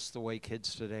 That's just the way kids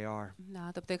today are.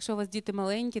 Да, тобто, якщо у вас діти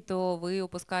маленькі, то ви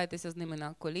опускаєтеся з ними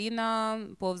на коліна,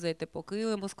 повзаєте по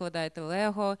килиму, складаєте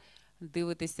лего,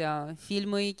 дивитеся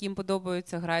фільми, які їм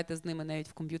подобаються, граєте з ними навіть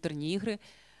в комп'ютерні ігри,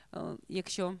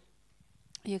 якщо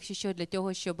що, для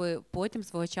того, щоб потім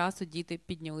свого часу діти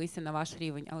піднялися на ваш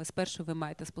рівень. Але спершу ви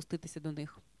маєте спуститися до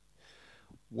них.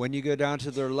 When you go down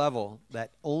to their level, that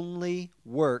only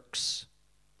works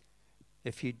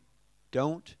if you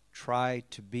don't try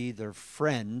to be their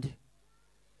friend,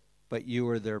 but you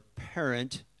are their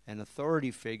parent and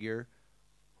authority figure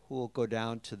who will go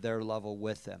down to their level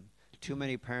with them. Too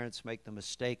many parents make the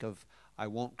mistake of, I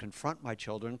won't confront my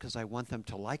children because I want them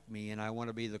to like me and I want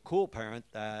to be the cool parent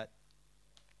that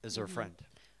is their friend.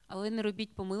 Але не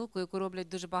робіть помилку, яку роблять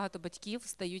дуже багато батьків,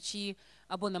 стаючи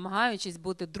або намагаючись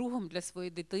бути другом для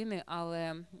своєї дитини,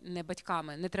 але не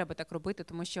батьками. Не треба так робити,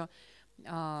 тому що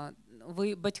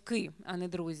ви батьки, а не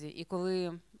друзі. І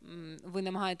коли ви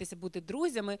намагаєтеся бути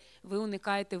друзями, ви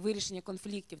уникаєте вирішення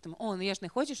конфліктів. Тому, ну я ж не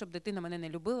хочу, щоб дитина мене не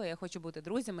любила, я хочу бути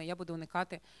друзями, я буду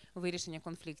уникати вирішення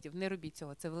конфліктів. Не робіть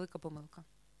цього, це велика помилка.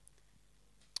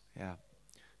 Yeah.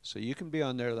 So you can be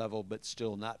on their level, but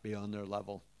still not be on their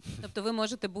level. Тобто ви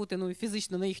можете бути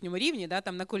фізично на їхньому рівні, да,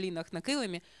 там на колінах, на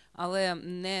килимі, але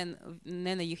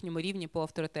не на їхньому рівні по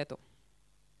авторитету.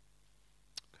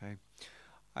 Okay.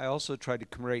 I also try to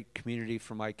create community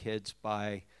for my kids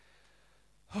by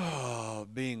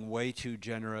being way too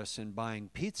generous and buying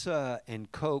pizza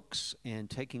and Cokes and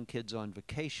taking kids on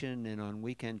vacation and on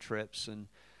weekend trips and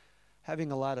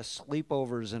having a lot of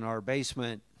sleepovers in our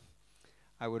basement.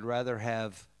 I would rather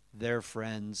have their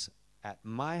friends at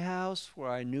my house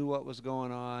where I knew what was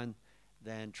going on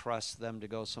than trust them to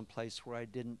go someplace where I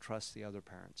didn't trust the other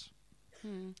parents.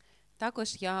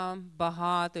 Також я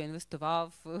багато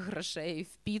інвестував грошей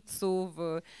в піцу,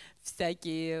 в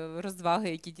всякі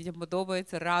розваги, які дітям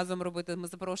подобаються, разом робити. Ми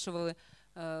запрошували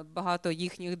багато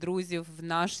їхніх друзів в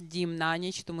наш дім на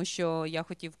ніч, тому що я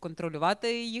хотів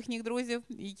контролювати їхніх друзів,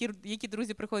 які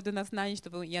друзі приходять до нас на ніч,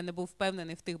 тобто я не був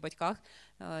впевнений в тих батьках,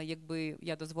 якби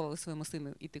я дозволила своєму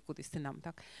сину йти кудись синам.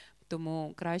 Так?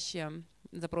 Тому краще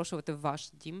запрошувати в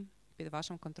ваш дім під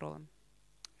вашим контролем.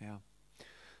 Yeah.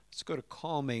 Let's go to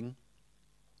calming,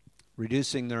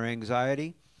 reducing their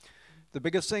anxiety. The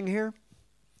biggest thing here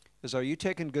is, are you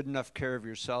taking good enough care of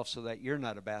yourself so that you're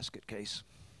not a basket case?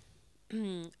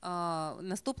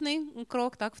 Наступний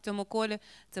крок, так, в цьому колі,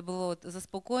 це було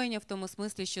заспокоєння в тому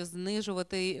смислі, що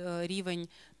знижувати рівень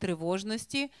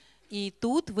тривожності. І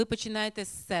тут ви починаєте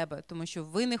з себе, тому що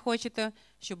ви не хочете,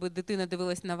 щоб дитина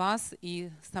дивилась на вас і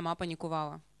сама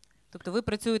панікувала. Тобто ви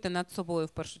працюєте над собою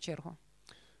в першу чергу.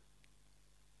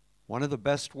 One of the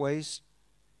best ways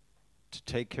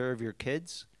to take care of your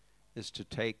kids is to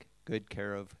take good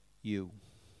care of you.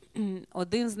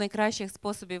 Один з найкращих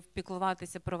способів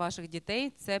піклуватися про ваших дітей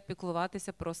 – це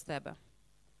піклуватися про себе.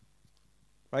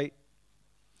 Right?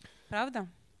 Правда?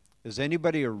 Is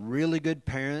anybody a really good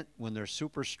parent when they're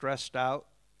super stressed out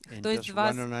and Хтось just з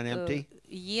вас running on empty?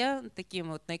 є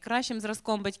таким найкращим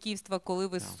зразком батьківства, коли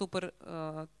ви супер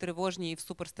тривожні і в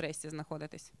суперстресі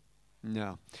знаходитесь?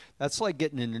 No. That's like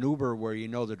getting in an Uber where you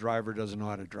know the driver doesn't know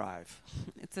how to drive.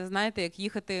 Це, знаєте, як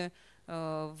їхати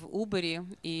в Uber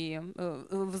і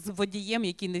з водієм,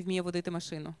 який не вміє водити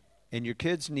машину. And your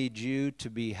kids need you to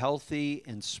be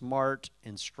healthy and smart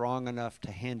and strong enough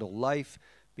to handle life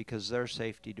because their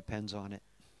safety depends on it.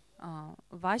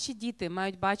 Ваші діти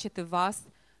мають бачити вас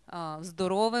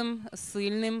здоровим,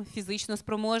 сильним, фізично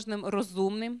спроможним,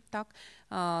 розумним. Так?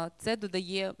 Це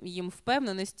додає їм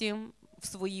впевненості в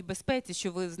своїй безпеці,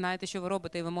 що ви знаєте, що ви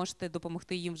робите, і ви можете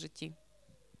допомогти їм в житті.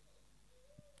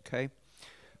 Okay?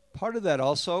 Part of that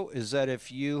also is that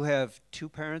if you have two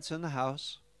parents in the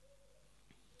house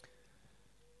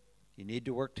You need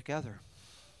to work together.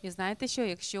 І знаєте що,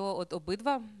 якщо от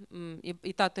обидва,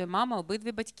 і тато, і мама,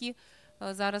 обидві батьки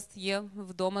зараз є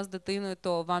вдома з дитиною,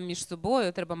 то вам між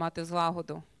собою треба мати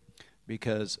злагоду.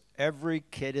 Because every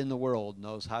kid in the world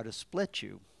knows how to split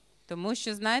you. Тому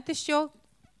що, знаєте що,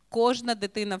 кожна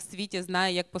дитина в світі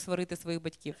знає, як посварити своїх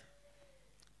батьків.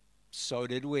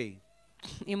 So did we.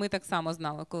 І ми так само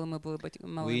знали, коли ми були We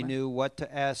малими. knew what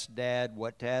to ask dad,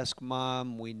 what to ask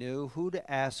mom. We knew who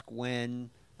to ask when,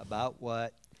 about what.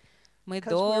 Ми Because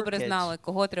we're добре kids. знали,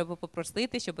 кого треба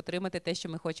попросити, щоб отримати те, що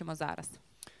ми хочемо зараз.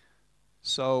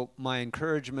 So my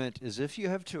encouragement is if you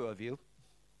have two of you,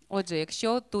 Отже,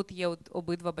 якщо тут є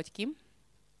обидва батьки,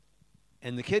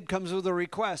 and the kid comes with a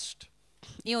request,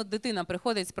 і от дитина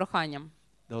приходить з проханням,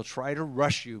 they'll try to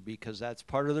rush you because that's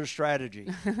part of their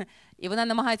strategy. і вона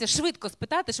намагається швидко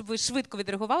спитати, щоб ви швидко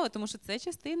відреагували, тому що це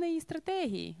частина її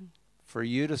стратегії. For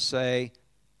you to say,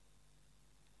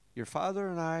 your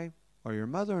father and I, or your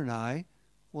mother and I,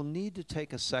 will need to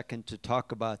take a second to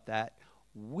talk about that.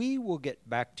 We will get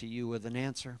back to you with an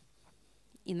answer.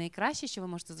 І найкраще, що ви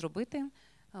можете зробити,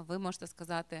 ви можете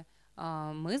сказати,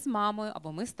 ми з мамою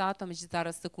або ми з татом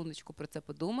зараз секундочку про це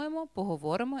подумаємо,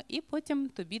 поговоримо і потім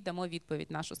тобі дамо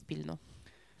відповідь нашу спільну.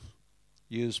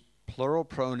 Use plural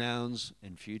pronouns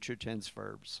and future tense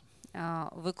verbs.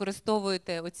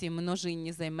 Використовуйте оці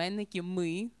множинні займенники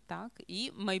ми, так,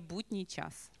 і майбутній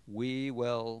час. We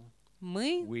will,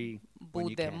 Ми we,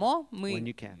 будемо, when ми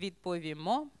you can.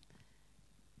 відповімо.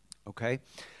 Okay?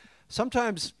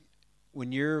 Sometimes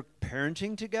when you're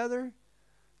parenting together,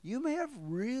 you may have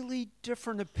really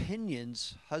different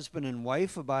opinions, husband and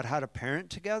wife, about how to parent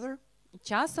together.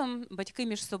 Часом батьки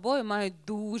між собою мають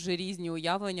дуже різні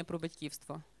уявлення про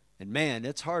батьківство. And man,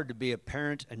 it's hard to be a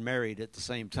parent and married at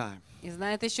the same time. І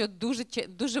знаєте, що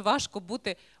дуже важко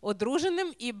бути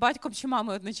одруженим і батьком чи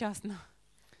мамою одночасно.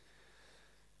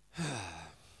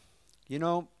 You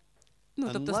know, Ну,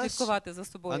 тобто слідкувати за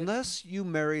собою. unless you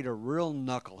married a real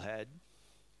knucklehead,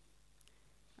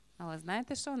 Але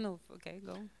знаєте що? Ну, окей,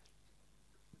 go.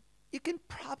 you can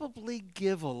probably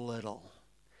give a little.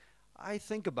 I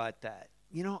think about that.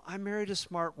 You know, I married a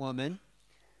smart woman.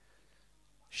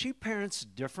 She parents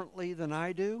differently than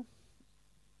I do.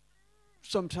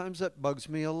 Sometimes that bugs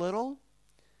me a little.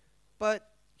 But,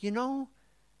 you know,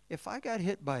 if I got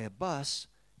hit by a bus,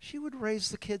 she would raise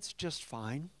the kids just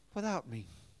fine without me.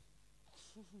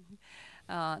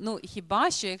 Ну,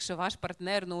 хіба що, якщо ваш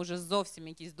партнер, ну, уже зовсім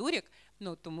якийсь дурік,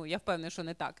 ну, тому я впевнена, що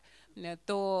не так,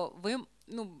 то ви,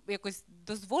 ну, якось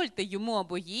дозвольте йому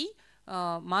або їй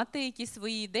мати якісь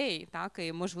свої ідеї, так,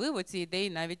 і, можливо, ці ідеї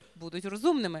навіть будуть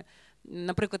розумними.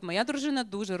 Наприклад, моя дружина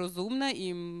дуже розумна,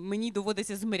 і мені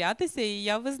доводиться змирятися, і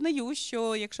я визнаю,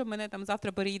 що якщо мене там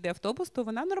завтра переїде автобус, то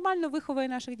вона нормально виховує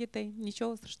наших дітей,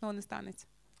 нічого страшного не станеться.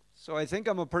 So I think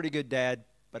I'm a pretty good dad,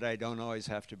 but I don't always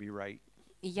have to be right.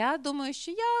 І я думаю,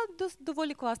 що я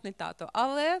доволі класний тато,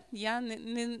 але я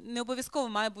не обов'язково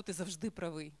маю бути завжди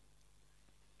правий.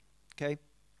 Okay?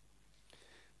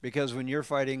 Because when you're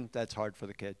fighting, that's hard for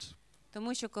the kids.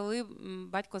 Тому що коли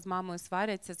батько з мамою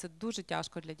сваряться, це дуже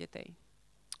тяжко для дітей.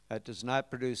 That does not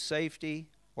produce safety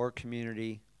or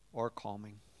community or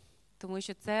calming. Тому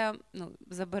що це, ну,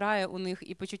 забирає у них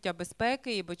і почуття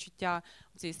безпеки, і почуття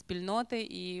цієї спільноти,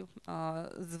 і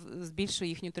збільшує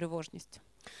їхню тривожність.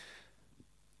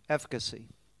 Efficacy.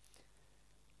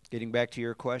 Getting back to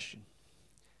your question.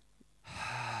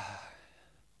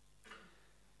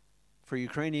 For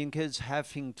Ukrainian kids,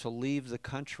 having to leave the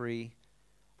country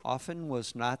often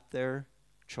was not their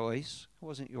choice. It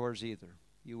wasn't yours either.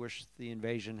 You wish the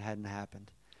invasion hadn't happened.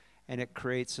 And it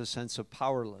creates a sense of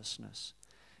powerlessness.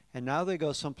 And now they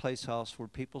go someplace else where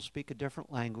people speak a different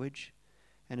language,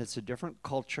 and it's a different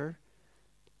culture,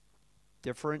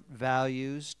 different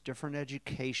values, different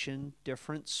education,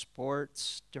 different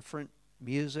sports, different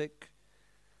music,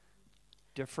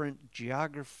 different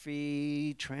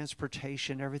geography,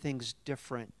 transportation, everything's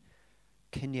different.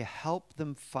 Can you help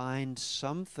them find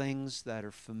some things that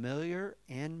are familiar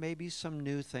and maybe some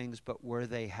new things, but where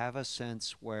they have a sense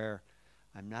where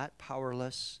I'm not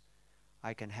powerless,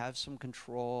 I can have some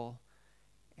control,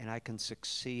 and I can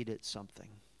succeed at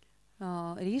something?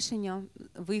 Рішення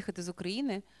виїхати з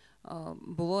України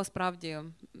було справді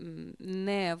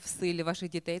не в силі ваших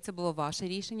дітей, це було ваше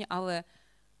рішення, але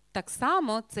так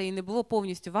само це і не було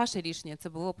повністю ваше рішення, це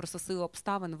було просто сила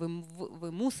обставин.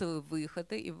 Ви мусили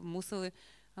виїхати і мусили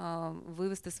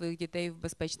вивести своїх дітей в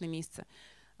безпечне місце.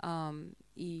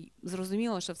 І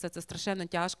зрозуміло, що все це страшенно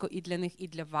тяжко і для них, і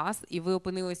для вас. І ви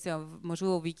опинилися,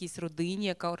 можливо, в якійсь родині,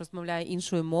 яка розмовляє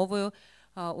іншою мовою,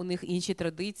 у них інші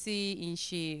традиції,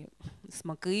 інші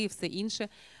смаки, все інше.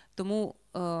 Тому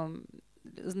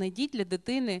знайдіть для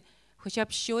дитини хоча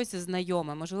б щось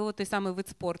знайоме, можливо, той самий вид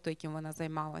спорту, яким вона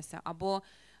займалася, або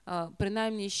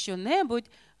принаймні що-небудь,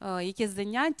 якесь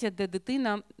заняття, де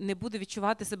дитина не буде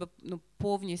відчувати себе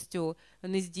повністю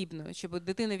нездібною, щоб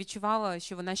дитина відчувала,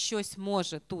 що вона щось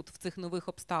може тут, в цих нових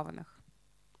обставинах.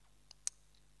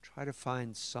 Try to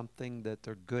find something that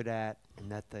they're good at and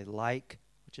that they like,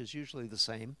 which is usually the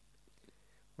same,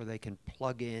 where they can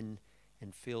plug in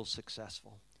and feel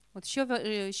successful. От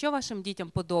що вашим дітям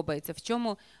подобається,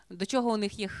 до чого у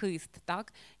них є хист,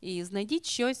 так? І знайдіть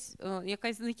щось,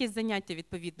 якесь заняття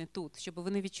відповідне тут, щоб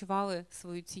вони відчували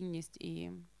свою цінність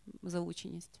і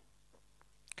залученість.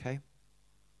 Okay?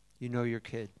 You know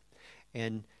your kid.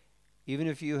 And even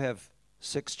if you have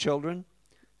 6 children,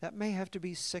 that may have to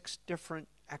be 6 different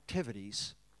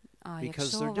activities because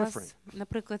Якщо they're у вас, different.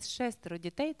 наприклад, 6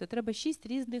 дітей, то треба 6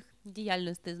 різних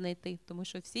діяльностей знайти, тому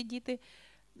що всі діти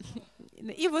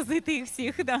і возити їх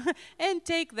всіх, да.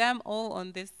 And take them all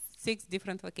on these 6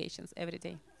 different vacations every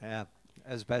day. Yeah,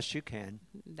 as best you can.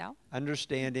 Да?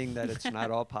 Understanding that it's not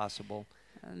all possible.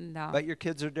 Да. But your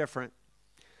kids are different.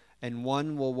 And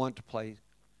one will want to play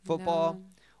football,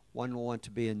 one will want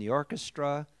to be in the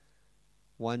orchestra,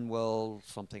 one will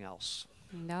something else.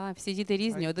 Да, всі діти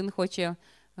різні. Один хоче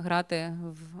грати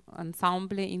в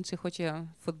ансамблі, інший хоче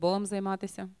футболом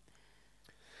займатися.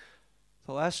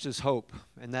 The last is hope,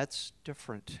 and that's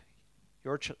different.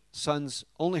 Your son's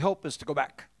only hope is to go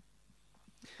back.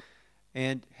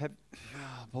 And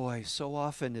so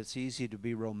often it's easy to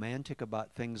be romantic about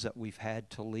things that we've had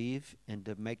to leave and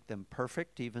to make them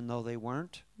perfect, even though they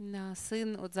weren't.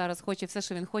 Син от зараз хоче все,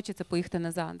 що він хоче, це поїхати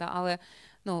назад. Да? Але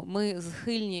ми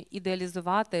схильні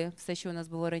ідеалізувати все, що у нас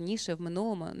було раніше, в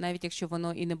минулому, навіть якщо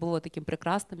воно і не було таким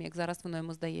прекрасним, як зараз воно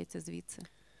йому здається звідси.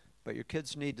 But your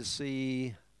kids need to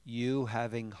see you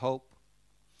having hope,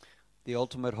 the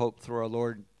ultimate hope through our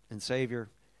Lord and Savior.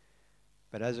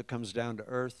 But as it comes down to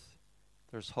earth,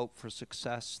 there's hope for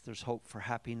success, there's hope for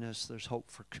happiness, there's hope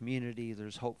for community,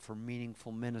 there's hope for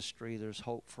meaningful ministry, there's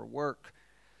hope for work,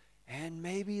 and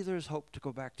maybe there's hope to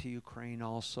go back to Ukraine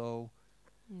also.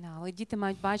 Але діти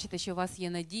мають бачити, що у вас є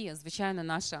надія, звичайно,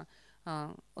 наша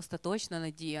остаточна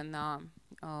надія на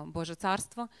Боже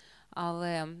Царство,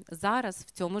 але зараз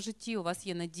в цьому житті у вас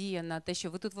є надія на те,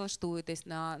 що ви тут влаштуєтесь,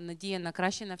 надія на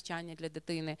краще навчання для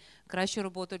дитини, кращу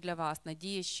роботу для вас,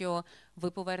 надія, що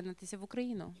ви повернетеся в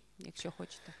Україну, якщо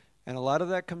хочете. And a lot of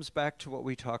that comes back to what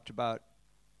we talked about,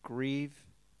 grieve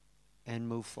and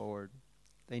move forward.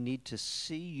 They need to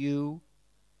see you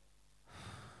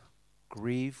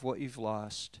grieve what you've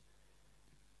lost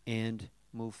and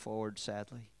move forward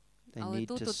sadly. They need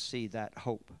to see that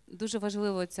hope. Дуже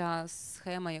важлива ця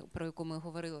схема, про яку ми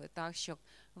говорили, так, що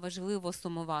важливо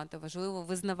сумувати, важливо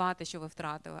визнавати, що ви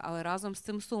втратили, але разом з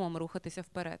цим сумом рухатися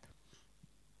вперед.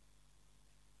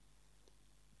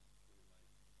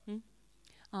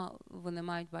 Вони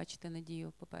мають бачити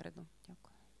надію попереду.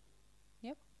 Дякую.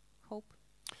 Yep. Hope.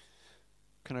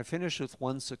 Can I finish with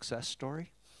one success story?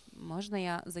 Можна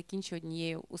я закінчу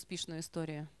однією успішною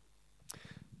історією?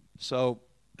 So,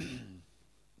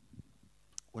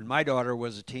 when my daughter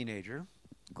was a teenager,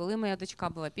 коли моя дочка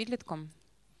була підлітком,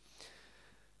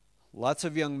 lots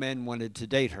of young men wanted to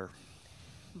date her.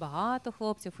 Багато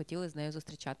хлопців хотіли з нею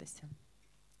зустрічатися.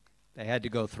 They had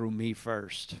to go through me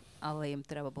first. Але їм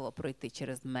треба було пройти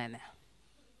через мене.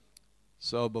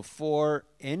 So before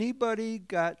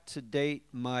anybody got to date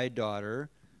my daughter,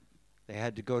 they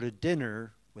had to go to dinner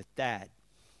with dad.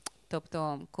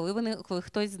 Тобто, коли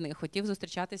хтось з них хотів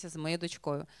зустрічатися з моєю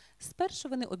дочкою, спершу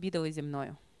вони обідали зі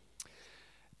мною.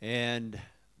 And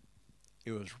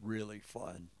it was really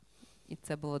fun. І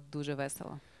це було дуже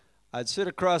весело. I'd sit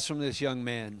across from this young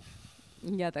man.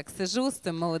 Я так сижу з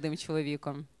цим молодим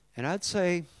чоловіком. And I'd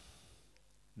say,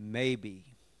 maybe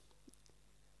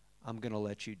I'm going to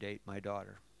let you date my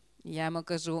daughter. Я йому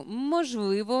кажу,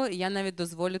 можливо, я навіть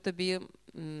дозволю тобі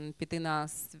піти на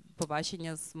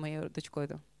побачення з моєю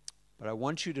дочкою. But I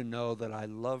want you to know that I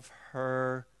love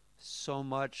her so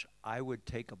much, I would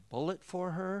take a bullet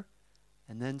for her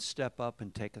and then step up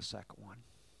and take a second one.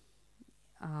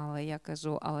 Але я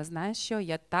кажу, але знаєш що,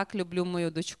 я так люблю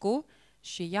мою дочку,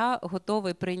 що я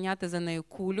готовий прийняти за нею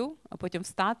кулю, а потім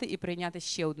встати і прийняти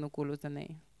ще одну кулю за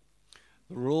неї.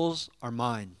 The rules are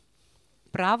mine.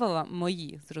 Правила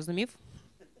мої, зрозумів?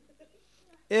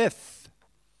 If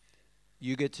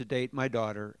you get to date my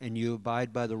daughter and you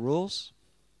abide by the rules,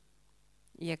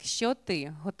 якщо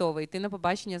ти готовий йти на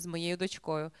побачення з моєю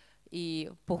дочкою і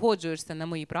погоджуєшся на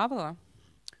мої правила,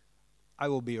 I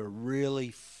will be a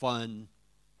really fun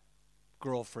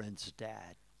girlfriend's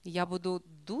dad. я буду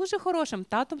дуже хорошим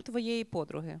татом твоєї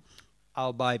подруги.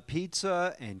 I'll buy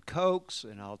pizza and Cokes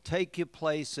and I'll take you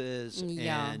places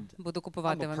Я and буду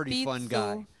купувати I'm a вам pretty fun піцу,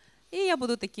 guy. і я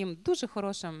буду таким дуже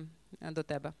хорошим до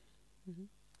тебе.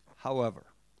 However,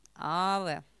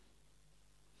 Але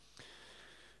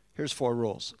here's 4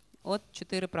 rules. от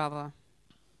 4 правила.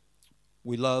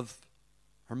 We love,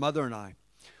 her mother and I,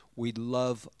 we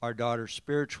love our daughter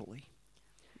spiritually.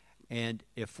 And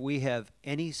if we have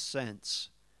any sense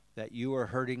that you are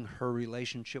hurting her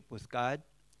relationship with God,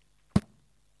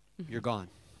 you're gone.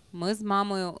 Ми з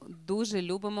мамою дуже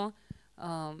любимо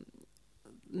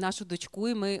нашу дочку,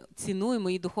 і ми цінуємо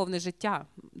її духовне життя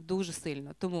дуже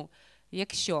сильно. Тому,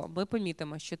 якщо ми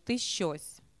помітимо, що ти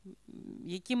щось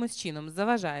якимось чином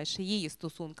заважаєш її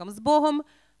стосункам з Богом,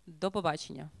 до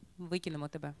побачення. Викинемо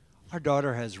тебе. Our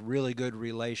daughter has really good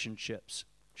relationships.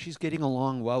 She's getting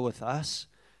along well with us,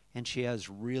 and she has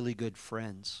really good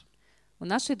friends. У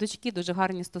нашої дочки дуже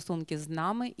гарні стосунки з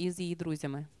нами і з її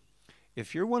друзями.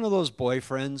 If you're one of those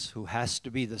boyfriends who has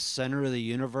to be the center of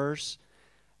the universe,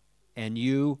 and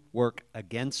you work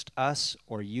against us,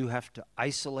 or you have to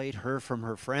isolate her from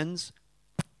her friends,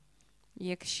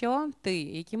 Якщо ти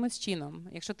якимось чином,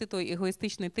 якщо ти той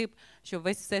егоїстичний тип, що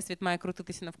весь всесвіт має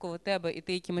крутитися навколо тебе, і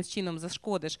ти якимось чином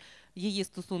зашкодиш її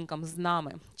стосункам з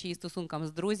нами, чи її стосункам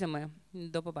з друзями,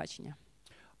 до побачення.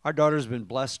 our daughter's been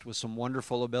blessed with some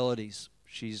wonderful abilities.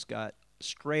 She's got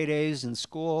straight A's in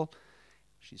school.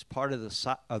 She's part of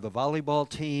the volleyball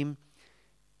team.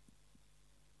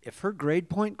 If her grade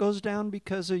point goes down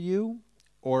because of you,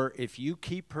 or if you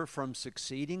keep her from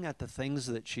succeeding at the things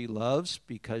that she loves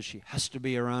because she has to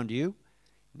be around you,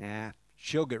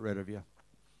 she'll get rid of you.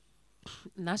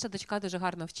 Наша дочка дуже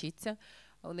гарно вчиться,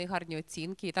 у неї гарні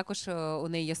оцінки, і також у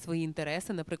неї є свої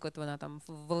інтереси, наприклад, вона там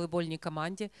в волейбольній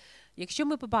команді. Якщо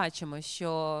ми побачимо,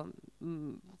 що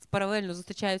паралельно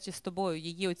зустрічаючись з тобою,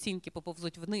 її оцінки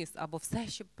поповзуть вниз, або все,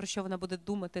 про що вона буде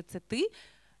думати, це ти,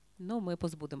 ми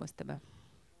позбудемось тебе.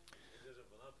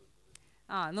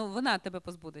 Вона тебе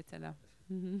позбудеться, да.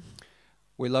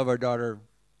 We love our daughter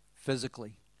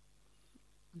physically.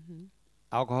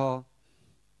 Alcohol,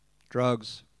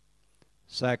 drugs,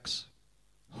 sex.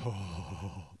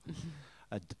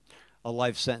 A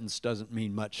life sentence doesn't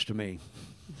mean much to me.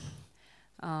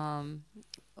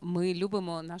 Ми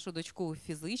любимо нашу дочку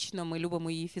фізично, ми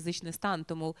любимо її фізичний стан,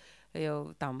 тому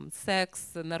там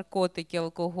секс, наркотики,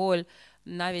 алкоголь,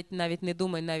 навіть не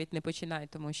думай, навіть не починай,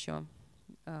 тому що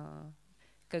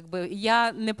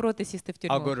я не проти сісти в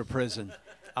тюрму. I'll go to prison.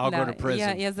 I'll go to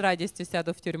prison. Я з радістю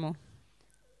сяду в тюрму.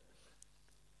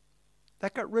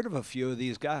 That got rid of a few of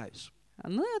these guys.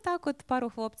 І отак от пару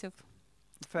хлопців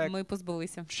In fact, ми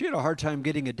позбулися. she had a hard time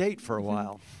getting a date for a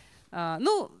while.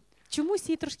 Чомусь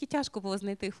їй трошки тяжко було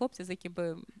знайти хлопця, з яким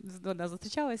би вона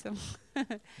зустрічалася.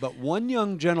 But one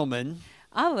young gentleman,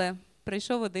 Але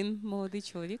прийшов один молодий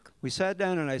чоловік. we sat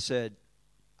down and I said,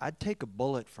 I'd take a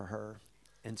bullet for her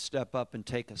and step up and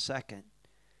take a second.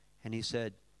 And he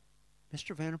said,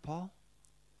 Mr. Vanderpool,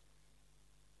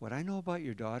 what I know about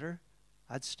your daughter,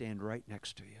 I'd stand right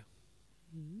next to you.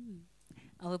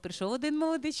 Але прийшов один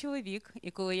молодий чоловік,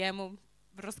 і коли я йому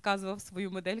розказував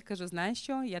свою модель, кажу, знаєш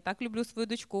що, я так люблю свою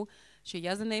дочку, що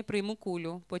я за неї прийму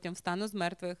кулю, потім встану з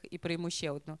мертвих і прийму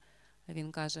ще одну. А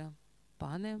він каже,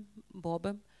 пане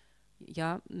Бобе,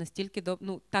 я настільки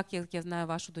так як я знаю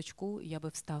вашу дочку, я би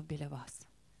встав біля вас.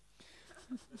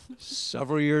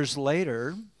 Several years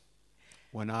later,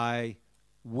 when I,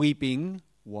 weeping,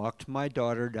 walked my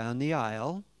daughter down the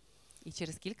aisle, І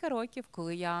через кілька років,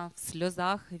 коли я в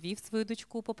сльозах вів свою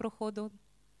дочку по проходу,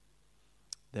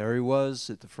 there he was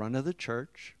at the front of the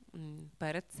church.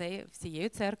 Перед всією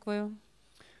церквою.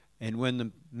 And when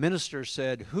the minister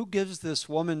said, who gives this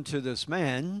woman to this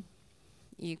man?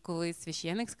 І коли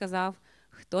священик сказав,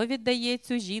 хто віддає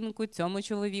цю жінку цьому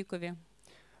чоловікові?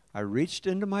 I reached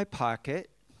into my pocket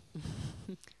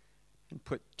and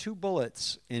put 2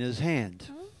 bullets in his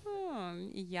hand.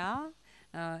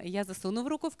 Я засунув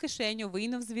руку в кишеню,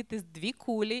 вийнув звідти 2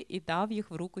 кулі і дав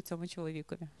їх в руку цьому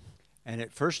чоловікові. And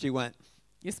at first he went.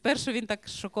 І спершу він так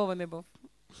шокований був.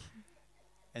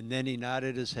 And then he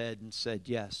nodded his head and said,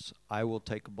 yes, I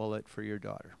will take a bullet for your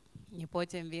daughter. І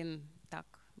потім він так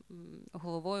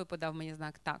головою подав мені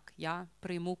знак, так, я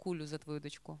прийму кулю за твою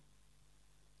дочку.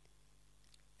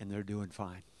 And they're doing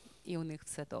fine. І у них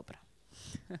все добре.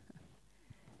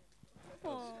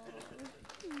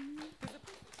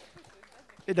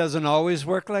 It doesn't always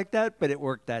work like that, but it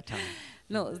worked that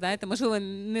time. Знаєте, можливо,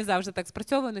 не завжди так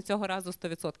спрацьовує, але цього разу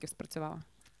 100% спрацювало.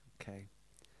 Okay.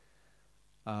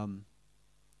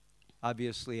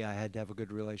 Obviously, I had to have a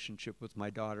good relationship with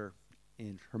my daughter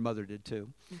and her mother did too.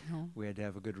 We had to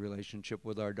have a good relationship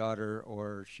with our daughter, or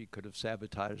she could have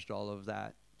sabotaged all of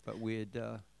that. But we had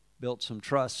built some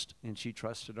trust, and she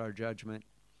trusted our judgment.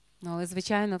 Але,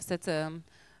 звичайно, все це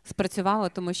спрацювало,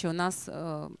 тому що у нас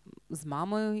з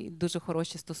мамою дуже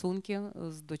хороші стосунки,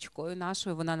 з дочкою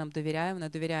нашою. Вона нам довіряє, вона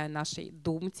довіряє нашій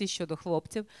думці щодо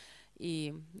хлопців.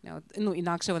 І, ну,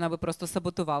 інакше вона би просто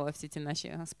саботувала всі ці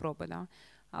наші спроби. Да?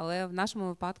 Але в нашому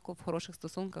випадку, в хороших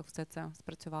стосунках, все це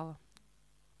спрацювало.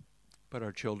 But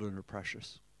our children are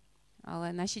precious.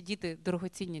 Але наші діти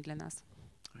дорогоцінні для нас.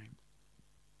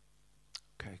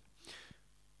 Okay.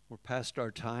 We're past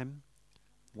our time.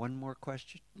 One more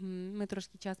question? Ми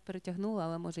трошки час перетягнули,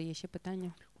 але може є ще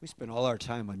питання. We spent all our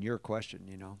time on your question,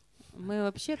 you know. Ми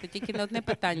взагалі тільки на одне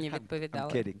питання I'm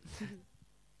відповідали. kidding.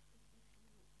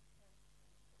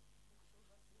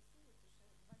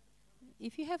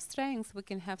 If you have strength, we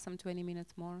can have some 20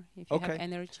 minutes more, if you have Okay.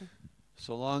 energy.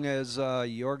 So long as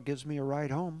York gives me a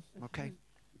ride home, okay.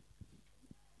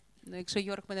 Ну, якщо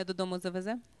Йорк мене додому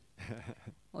завезе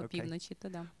о Okay. півночі, то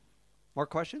да. More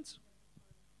questions?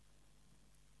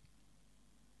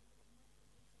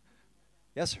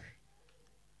 Yes, sir.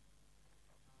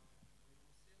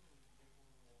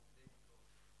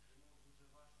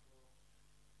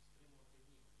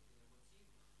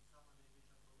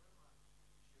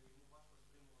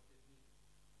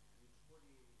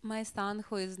 My son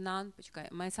who is none,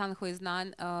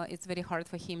 it's very hard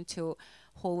for him to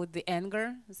hold the anger.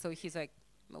 So he's like,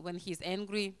 when he's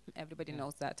angry, everybody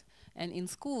knows that. And in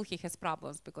school, he has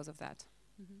problems because of that.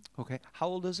 Okay. How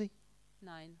old is he?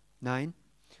 9. 9?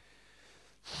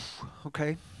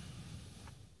 Okay.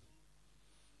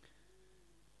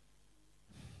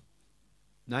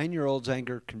 Nine-year-old's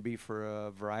anger can be for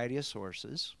a variety of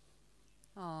sources.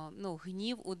 Ну,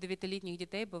 гнів у 9-літніх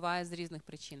дітей буває з різних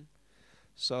причин.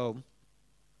 So,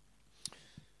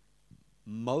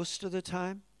 most of the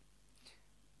time,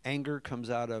 anger comes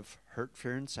out of hurt,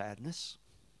 fear, and sadness.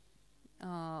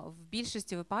 В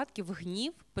більшості випадків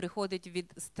гнів приходить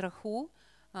від страху,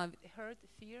 hurt,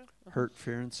 fear, Hurt,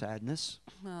 fear, and sadness.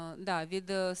 да,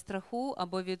 від страху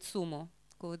або від суму,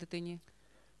 коли дитині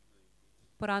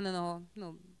пораненого,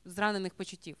 ну, зранених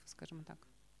почуттів, скажімо так.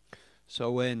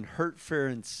 So when hurt, fear,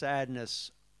 and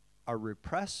sadness are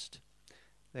repressed,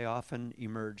 they often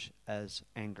emerge as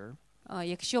anger.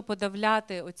 Якщо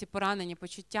подавляти оці поранені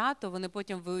почуття, то вони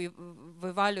потім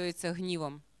вивалюються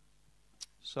гнівом.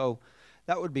 So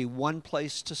that would be one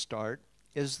place to start.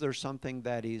 Is there something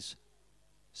that he's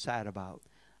sad about?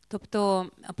 Тобто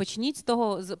почніть з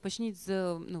того, почніть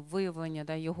з виявлення,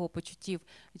 да, його почуттів,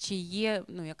 чи є,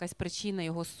 ну, якась причина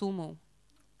його суму,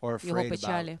 Or його afraid about?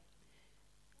 печалі,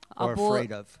 Or afraid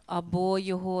of? або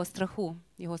його страху,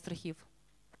 його страхів.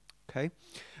 Okay?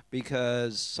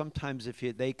 Because sometimes if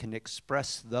they can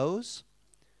express those,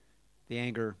 the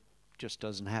anger just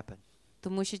doesn't happen.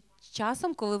 Тому що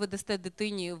часом, коли ви дасте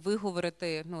дитині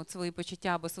виговорити, ну, свої почуття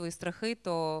або свої страхи,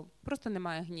 то просто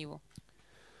немає гніву.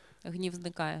 Гнів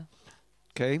зникає.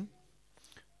 Okay?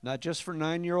 Not just for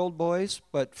 9-year-old boys,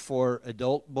 but for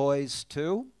adult boys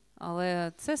too.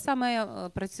 Але це саме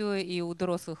працює і у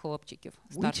дорослих хлопчиків.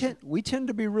 старших. We tend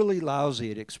to be really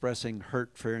lousy at expressing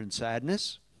hurt, fear, and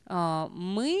sadness.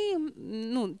 Ми,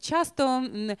 ну, часто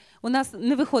у нас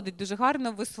не виходить дуже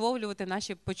гарно висловлювати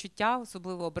наші почуття,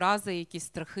 особливо образи, якісь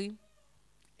страхи.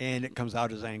 And it comes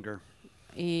out as anger.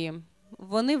 І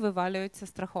вони вивалюються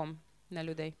страхом на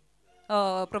людей.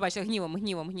 Пробачте,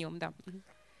 гнівом, да.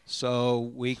 So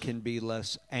we can be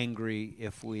less angry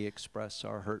if we express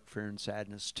our hurt, fear, and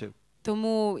sadness too.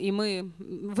 Тому і ми,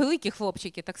 великі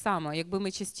хлопчики, так само, якби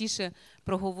ми частіше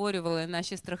проговорювали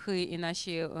наші страхи і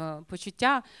наші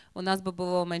почуття, у нас би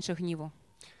було менше гніву.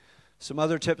 Some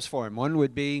other tips for him. One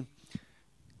would be,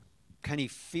 can he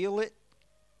feel it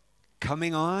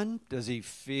coming on? Does he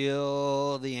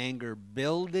feel the anger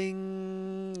building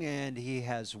and he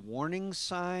has warning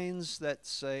signs that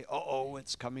say, oh,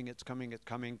 it's coming, it's coming, it's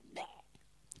coming?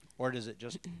 Or does it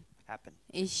just happen?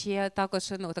 І ще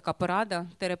також, ну, така порада,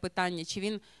 питання, чи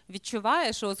він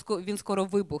відчуває, що він скоро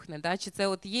вибухне, да? Чи це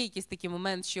от є якийсь такий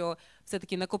момент, що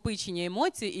все-таки накопичення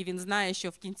емоцій, і він знає, що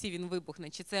в кінці він вибухне,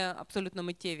 чи це абсолютно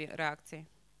миттєві реакції?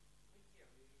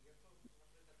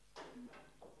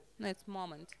 No, it's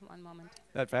one moment.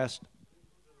 That fast?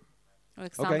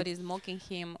 Like somebody is mocking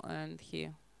him and he...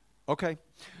 Okay.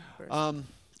 bursts.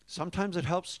 Sometimes it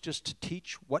helps just to teach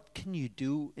what can you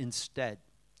do instead.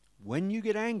 When you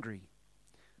get angry,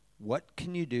 what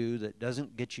can you do that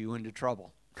doesn't get you into trouble?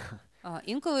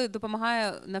 Інколи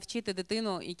допомагає навчити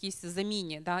дитину якійсь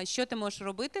заміні. Да? Що ти можеш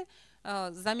робити,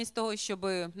 замість того, щоб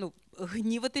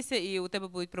гніватися, і у тебе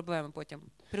будуть проблеми потім.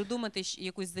 Придумати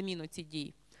якусь заміну цій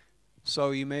дії.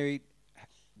 So you may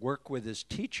work with his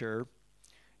teacher,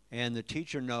 and the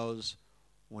teacher knows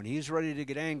when he's ready to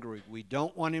get angry, we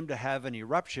don't want him to have an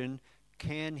eruption.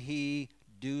 Can he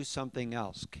do something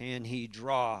else? Can he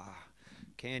draw?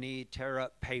 Can he tear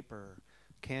up paper?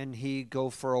 Can he go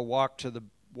for a walk to the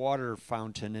water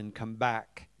fountain and come back?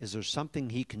 Is there something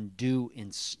he can do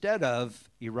instead of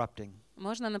erupting?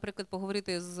 Можна, наприклад,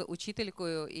 поговорити з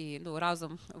учителькою і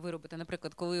разом виробити,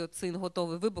 наприклад, коли от син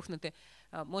готовий вибухнути,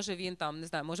 може він там, не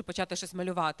знаю, може почати щось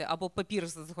малювати, або папір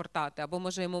згортати, або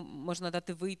може йому можна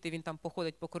дати вийти, він там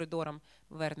походить по коридорам,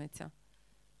 вернеться.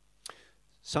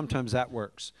 Sometimes that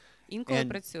works. Інколи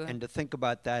працює. And to think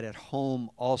about that at home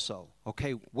also.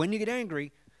 Okay, when you get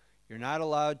angry, you're not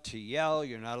allowed to yell,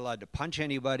 you're not allowed to punch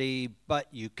anybody, but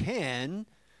you can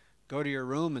go to your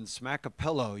room and smack a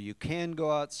pillow. You can go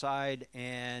outside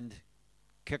and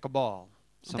kick a ball.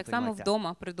 Так само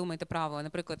вдома придумайте правила.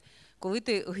 Наприклад, коли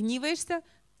ти гніваєшся,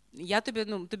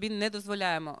 тобі не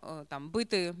дозволяємо там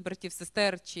бити братів,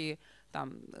 сестер чи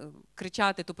там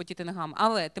кричати, тупотіти ногами.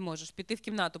 Але ти можеш піти в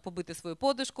кімнату, побити свою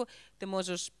подушку, ти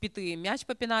можеш піти м'яч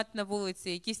попінати на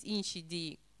вулиці, якісь інші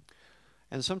дії.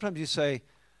 And sometimes you say,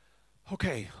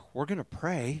 okay, we're going to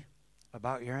pray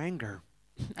about your anger.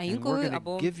 А And we're інколи going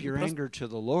або to give your просто anger to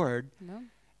the Lord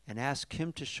and ask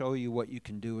him to show you what you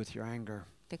can do with your anger.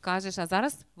 ти кажеш, а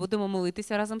зараз будемо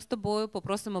молитися разом з тобою,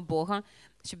 попросимо Бога,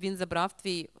 щоб він забрав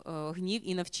твій гнів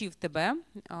і навчив тебе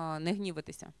не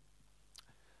гніватися.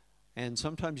 And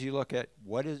sometimes you look at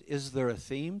is there a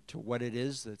theme to what it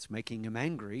is that's making him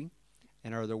angry,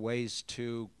 and are there ways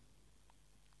to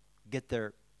get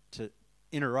there to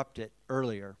interrupt it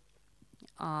earlier?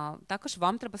 Також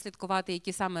вам треба слідкувати,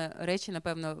 які саме речі,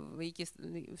 напевно,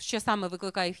 що саме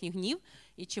викликає їхній гнів,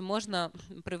 і чи можна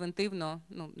превентивно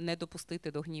не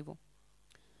допустити до гніву.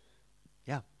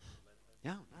 Yeah,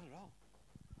 not at all.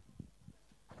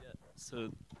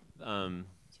 So,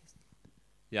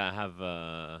 I have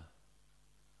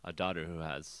a daughter who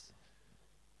has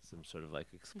some sort of like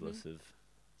explosive.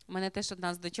 У мене теж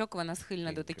одна з дочок, вона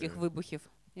схильна до таких вибухів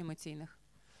емоційних.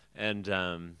 And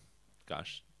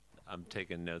gosh, I'm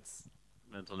taking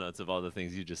mental notes of all the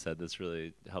things you just said. That's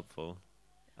really helpful.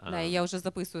 Я вже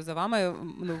записую за вами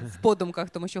в подумках,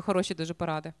 тому що хороші дуже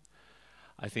поради.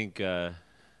 I think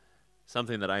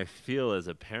something that I feel as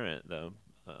a parent, though,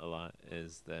 a lot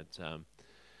is that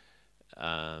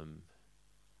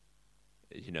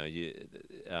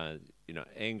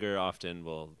anger often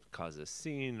will cause a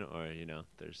scene, or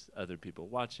there's other people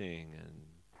watching, and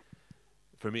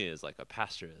for me, as like a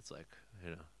pastor, it's like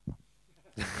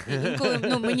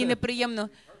Інколи мені неприємно,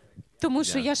 тому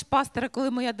що я ж пастор,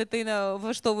 коли моя дитина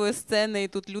влаштовує сцени, і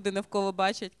тут люди навколо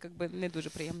бачать, не дуже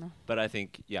приємно. But I think,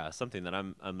 something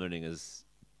that I'm learning is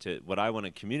what I want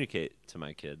to communicate to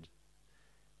my kid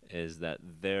is that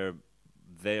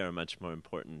they are much more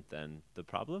important than the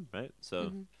problem, right?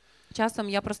 So. Часом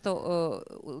я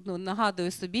просто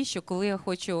нагадую собі, що коли я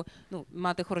хочу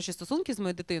мати хороші стосунки з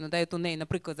моєю дитиною, от у неї,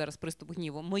 наприклад, зараз приступ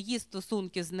гніву, мої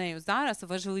стосунки з нею зараз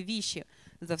важливіші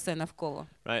за все навколо.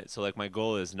 Right, so like my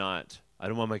goal is not, I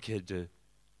don't want my kid to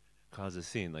cause a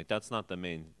scene. Like that's not the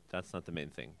main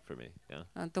thing for me,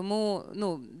 yeah. Тому,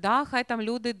 хай там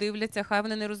люди дивляться, хай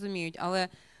вони не розуміють, але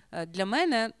для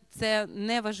мене це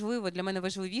не важливо, для мене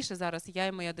важливіше зараз я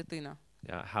і моя дитина.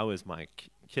 Yeah, how is my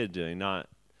kid doing? Not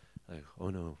like,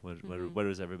 oh no, what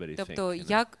does everybody think? Тобто,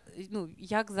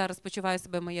 як зараз почуває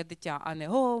себе моє дитя, а не,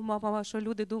 мама, що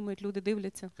люди думають, люди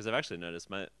дивляться. Because I've actually noticed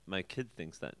my kid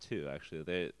thinks that too,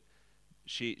 actually.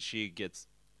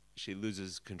 She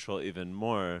loses control even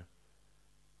more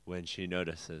when she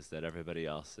notices that everybody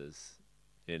else is,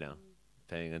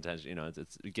 paying attention.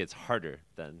 It gets harder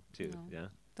then too, yeah.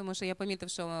 Тому що я помітив,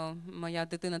 що моя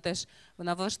дитина теж,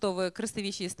 вона влаштовує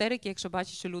красивіші істерики, якщо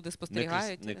бачить, що люди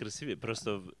спостерігають. Не красиві,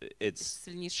 просто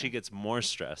she gets more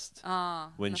stressed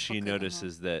when she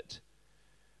notices that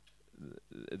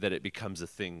it becomes a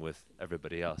thing with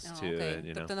everybody else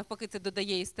too. Тобто навпаки це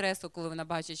додає їй стресу, коли вона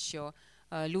бачить, що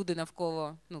люди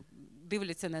навколо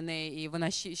дивляться на неї, і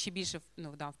вона ще більше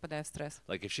впадає в стрес.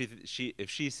 Like if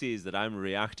she sees that I'm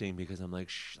reacting because I'm like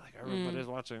everybody's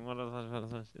watching,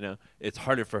 it's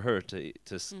harder for her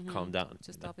to calm down.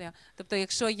 Тобто,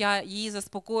 якщо я її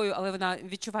заспокою, але вона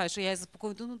відчуває, що я її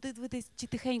заспокою, дивись, чи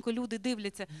тихенько люди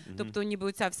дивляться, тобто ніби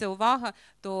оця вся увага,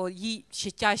 то їй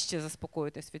ще тяжче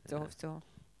заспокоїтись від цього всього.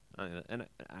 And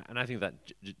I think that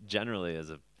generally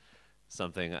is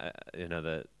something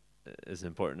that is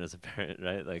important as a parent,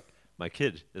 right? Like my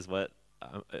kid is what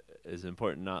is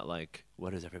important, not like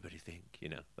what does everybody think, you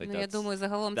know? Like Ну, я думаю,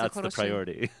 загалом це that's the хороший,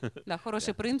 priority. да,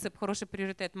 хороший принцип, хороший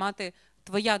пріоритет. Мати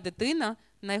твоя дитина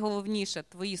найголовніше,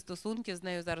 твої стосунки з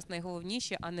нею зараз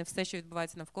найголовніші, а не все, що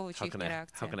відбувається навколо, чи їхня How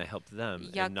реакція. can I help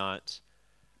them Як- and not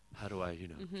how do I,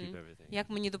 keep everything? Як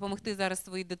мені допомогти зараз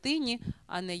своїй дитині,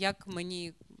 а не як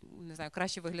мені, не знаю,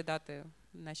 краще виглядати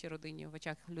в нашій родині в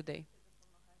очах людей.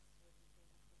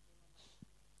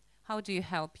 How do you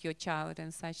help your child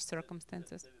in such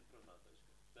circumstances?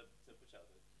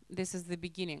 This is the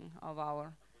beginning of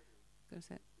our...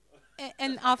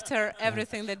 And after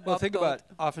everything that Well, Bob think told. about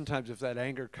oftentimes if that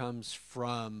anger comes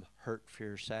from hurt,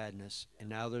 fear, sadness, and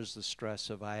now there's the stress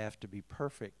of I have to be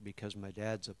perfect because my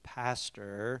dad's a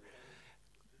pastor,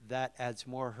 that adds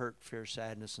more hurt, fear,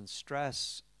 sadness, and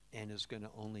stress, and is going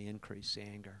to only increase the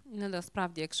anger. Ну, да,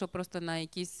 справді, якщо просто на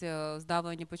якісь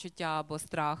здавлені почуття або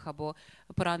страх, або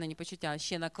поранені почуття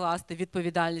ще накласти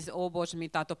відповідальність, о Боже, мій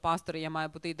тато пастор, я маю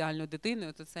бути ідеальною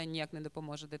дитиною, то це ніяк не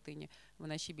допоможе дитині.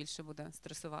 Вона ще більше буде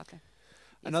стресувати.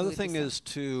 і Another thing злитися.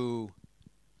 is to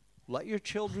let your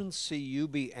children see you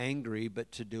be angry, but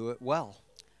to do it well.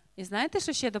 І знаєте,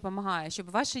 що ще допомагає? Щоб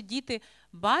ваші діти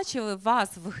бачили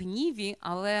вас в гніві,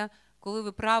 але коли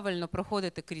ви правильно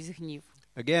проходите крізь гнів.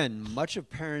 Again, much of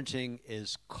parenting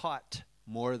is caught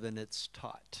more than it's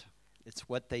taught. It's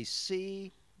what they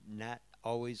see, not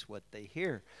always what they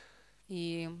hear.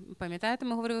 І пам'ятаєте,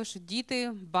 ми говорили, що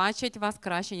діти бачать вас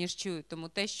краще, ніж чують. Тому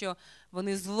те, що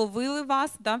вони зловили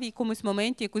вас, да, в якомусь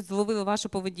моменті, якусь зловили вашу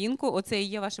поведінку, оце і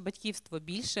є ваше батьківство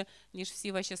більше, ніж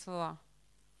всі ваші слова.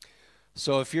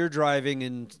 So if you're driving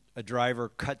and a driver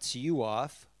cuts you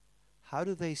off, how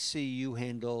do they see you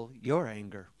handle your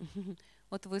anger?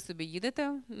 От ви собі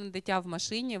їдете, дитя в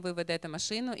машині, ви ведете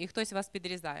машину, і хтось вас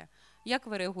підрізає. Як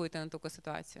ви реагуєте на таку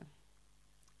ситуацію?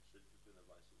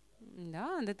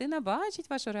 Да, дитина бачить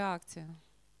вашу реакцію.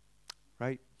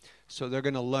 Right? So they're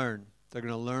going to learn. They're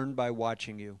going to learn by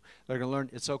watching you. They're going to learn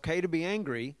it's okay to be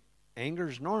angry. Anger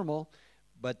is normal,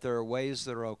 but there are ways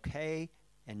that are okay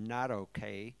and not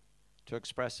okay to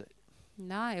express it.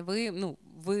 Да, і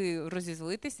ви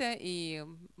розізлитеся, і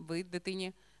ви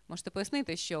дитині можете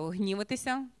пояснити, що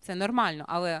гніватися – це нормально,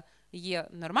 але є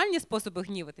нормальні способи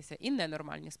гніватися і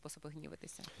ненормальні способи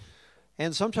гніватися.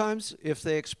 And sometimes if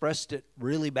they expressed it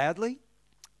really badly,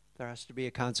 there has to be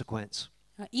a consequence.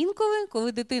 А інколи,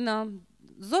 коли дитина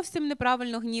зовсім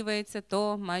неправильно гнівається,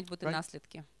 то мають бути Right.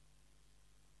 наслідки.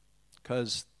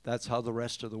 Because that's how the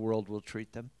rest of the world will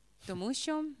treat them. Тому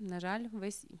що, на жаль,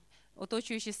 весь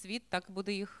оточуючий світ так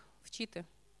буде їх вчити.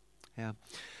 Yeah.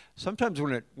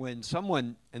 Sometimes when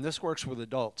someone, and this works with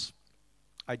adults,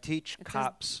 I teach It says-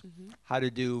 cops how to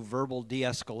do verbal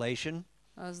de-escalation.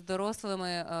 З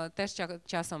дорослими теж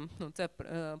часом це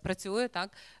працює,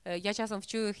 так? Я часом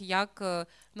вчу їх, як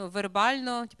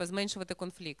вербально зменшувати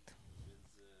конфлікт.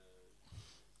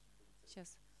 Це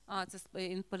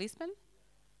in policeman?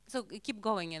 So keep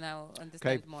going and I'll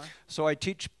understand more. So I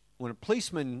teach when a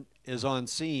policeman is on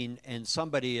scene and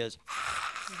somebody is,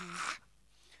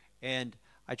 and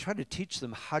I try to teach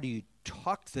them how do you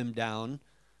talk them down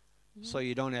so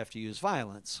you don't have to use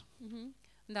violence.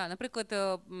 Да, наприклад,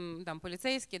 там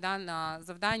поліцейський на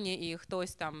завданні, і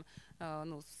хтось там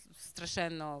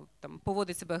страшенно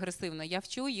поводить себе агресивно. Я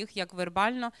вчу їх, як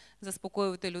вербально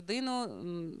заспокоювати людину,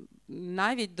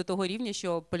 навіть до того рівня,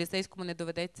 що поліцейському не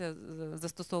доведеться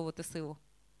застосовувати силу.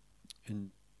 And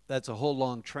that's a whole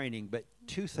long training, but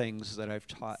two things that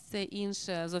I've taught.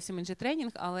 Це зовсім інший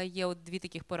тренінг, але є от дві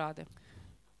таких поради.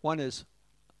 One is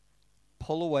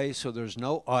pull away so there's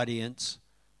no audience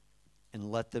and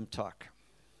let them talk.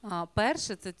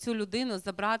 Перше, це цю людину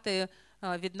забрати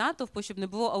від натовпу, щоб не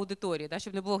було аудиторії,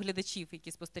 щоб не було глядачів,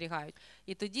 які спостерігають.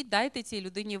 І тоді дайте цій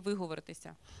людині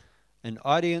виговоритися. An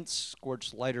audience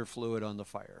squirts lighter fluid on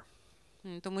the fire.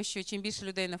 Тому що чим більше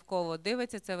людей навколо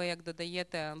дивиться, це ви як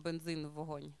додаєте бензин в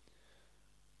вогонь.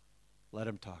 Let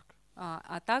them talk,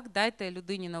 А так дайте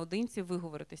людині наодинці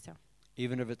виговоритися.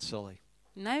 even if it's silly.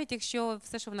 Навіть якщо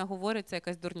все, що вона говорить, це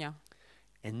якась дурня.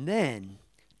 And then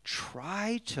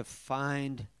try to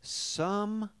find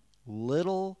some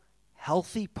little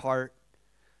healthy part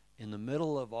in the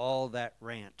middle of all that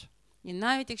rant. І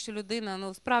навіть якщо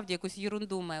людина, справді якусь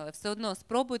єрунду має, все одно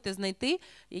спробуйте знайти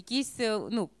якісь,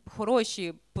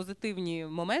 хороші, позитивні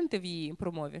моменти в її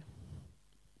промові.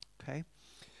 Okay?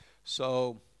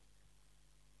 So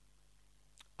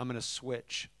I'm going to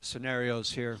switch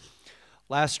scenarios here.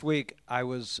 Last week I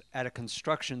was at a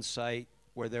construction site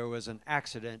where there was an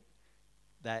accident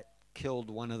that killed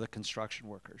one of the construction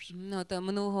workers.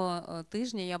 Минулого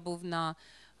тижня я був на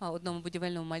одному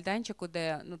будівельному майданчику,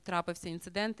 де трапився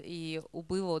інцидент і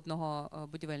убило одного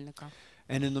будівельника.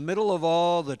 And in the middle of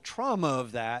all the trauma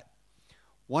of that,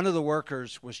 one of the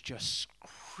workers was just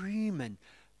screaming,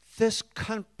 "This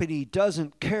company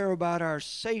doesn't care about our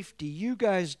safety. You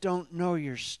guys don't know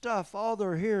your stuff. All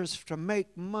they're here is to make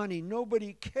money.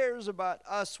 Nobody cares about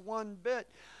us one bit."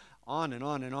 On and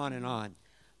on and on and on.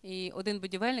 І один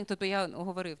будівельник, тобто я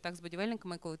говорив так з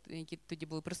будівельниками, які тоді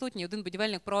були присутні, один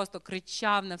будівельник просто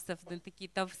кричав на все, такий,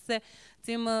 та все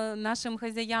цим нашим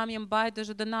хазяям їм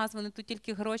байдуже до нас, вони тут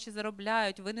тільки гроші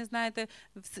заробляють, ви не знаєте,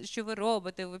 що ви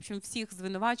робите. В общем, всіх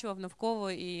звинувачував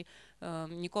навколо і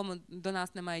нікому до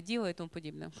нас немає діла і тому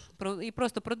подібне. І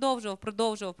просто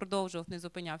продовжував, не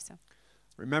зупинявся.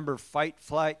 Remember fight,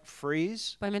 flight,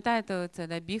 freeze? Пам'ятаєте це,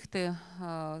 да, бігти,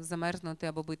 замерзнути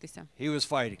або битися? He was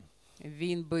fighting.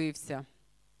 Він бився.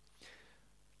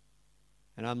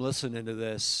 And I'm listening to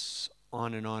this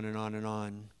on and on and on and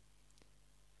on.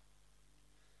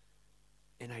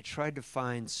 And I tried to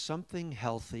find something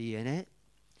healthy in it.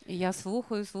 І я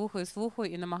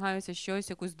слухаю і намагаюся щось,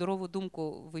 якусь здорову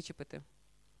думку вичепити.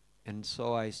 And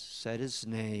so I said his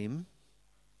name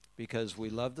because we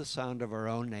love the sound of our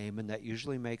own name and that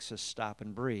usually makes us stop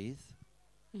and breathe.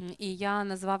 І я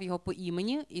назвав його по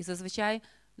імені, і зазвичай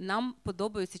нам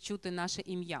подобається чути наше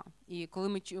ім'я. І коли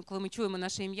ми чуємо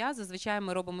наше ім'я, зазвичай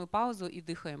ми робимо паузу і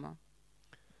дихаємо.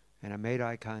 And I made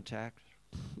eye contact.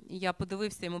 І я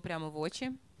подивився йому прямо в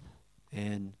очі.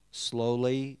 And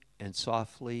slowly and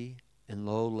softly and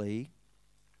lowly,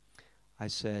 I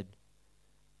said,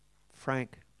 "Frank,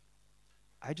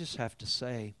 I just have to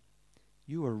say,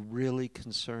 you are really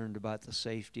concerned about the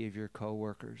safety of your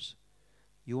coworkers.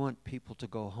 You want people to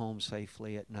go home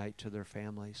safely at night to their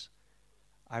families.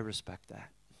 I respect that."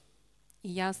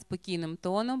 І я спокійним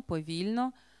тоном,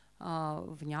 повільно,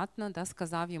 внятно, да,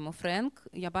 сказав йому: "Френк,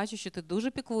 я бачу, що ти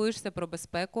дуже піклуєшся про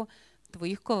безпеку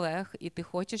твоїх колег, і ти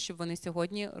хочеш, щоб вони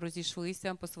сьогодні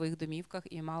розійшлися по своїх домівках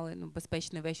і мали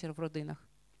безпечний вечір в родинах,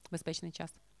 безпечний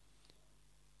час."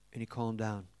 And he calmed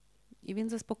down. І він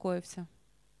заспокоївся.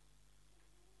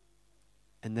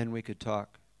 And then we could talk.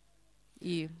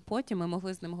 І потім ми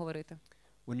могли з ним говорити.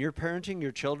 When you're parenting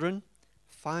your children,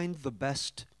 find the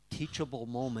best teachable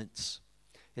moments.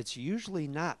 It's usually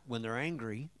not when they're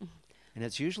angry, and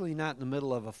it's usually not in the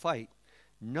middle of a fight.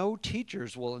 No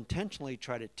teachers will intentionally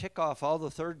try to tick off all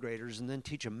the third graders and then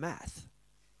teach them math.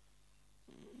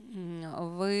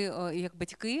 Ви, як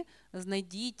батьки,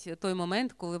 знайдіть той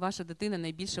момент, коли ваша дитина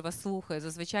найбільше вас слухає.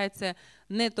 Зазвичай це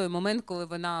не той момент, коли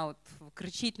вона от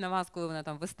кричить на вас, коли вона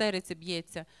там в істериці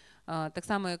б'ється. Так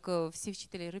само, як всі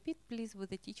вчителі. Repeat, please,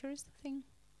 with the teachers thing.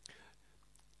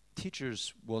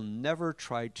 Teachers will never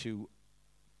try to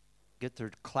get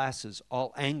their classes all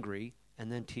angry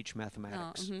and then teach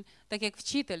mathematics. Так як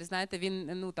вчитель, знаєте,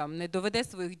 він там не доведе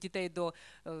своїх дітей до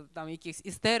там якихось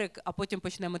істерик, а потім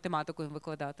почне математику їм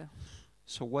викладати.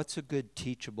 So what's a good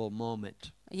teachable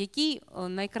moment? Який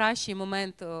найкращий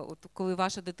момент, от, коли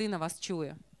ваша дитина вас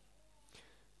чує?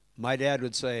 My dad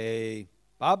would say,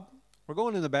 "Bob, we're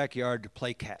going in the backyard to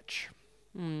play catch."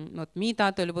 От мій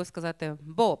тато любив сказати: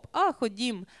 "Боб,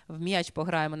 ходім, в м'яч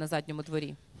пограємо на задньому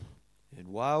дворі."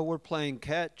 And while we're playing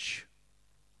catch,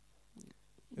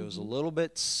 it was a little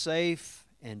bit safe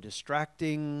and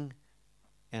distracting,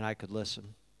 and I could listen.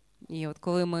 І от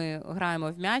коли ми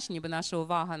граємо в м'яч, ніби наша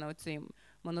увага на оці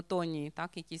монотонні,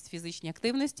 так, якісь фізичні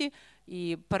активності,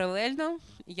 і паралельно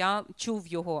я чув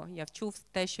його, я чув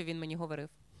те, що він мені говорив.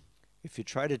 If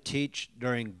you try to teach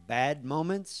during bad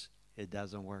moments, it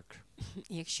doesn't work.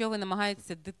 Якщо ви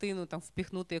намагаєтеся дитину там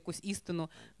впіхнути якусь істину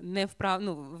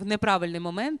в неправильний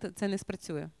момент, це не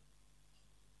спрацює.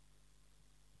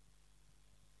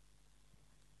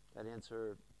 Is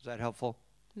that helpful?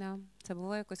 Да. Це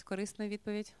була якось корисна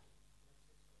відповідь?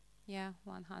 Yeah,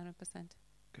 100%.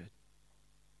 Good.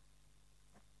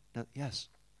 No, yes.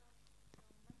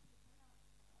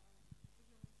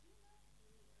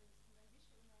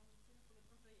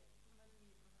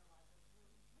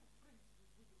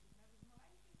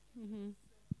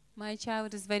 My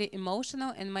child is very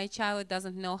emotional and my child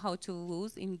doesn't know how to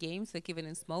lose in games, like even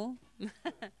in small.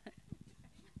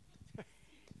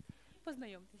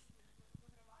 Познайомтесь.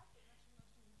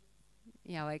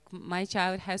 Yeah, like my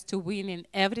child has to win in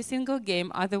every single game,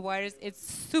 otherwise it's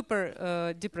super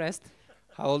depressed.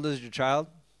 How old is your child?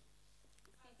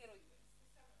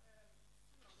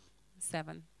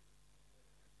 7.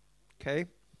 Okay.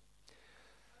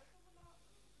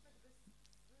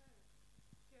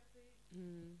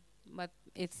 But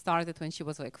it started when she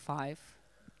was like 5.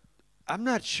 I'm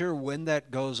not sure when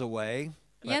that goes away,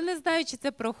 Я не знаю, чи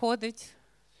це проходить.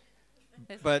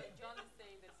 but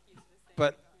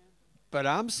But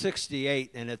I'm 68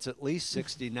 and it's at least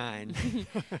 69.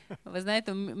 Ви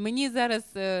знаєте, мені зараз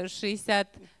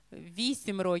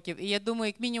 68 років, і я думаю,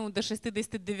 як мінімум до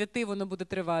 69 воно буде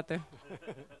тривати.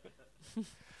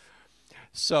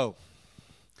 So,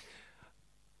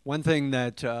 one thing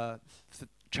that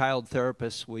child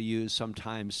therapists will use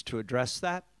sometimes to address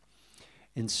that,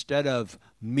 instead of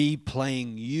me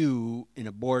playing you in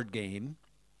a board game,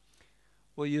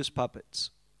 we'll use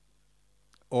puppets.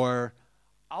 Or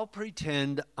I'll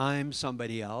pretend I'm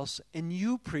somebody else and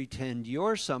you pretend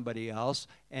you're somebody else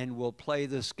and we'll play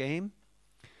this game.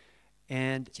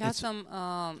 And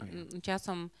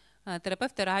Часом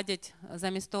терапевти радять,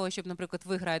 замість того, щоб, наприклад,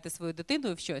 ви граєте свою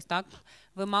дитиною в щось, так?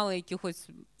 Ви мали якихось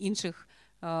інших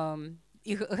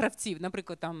гравців,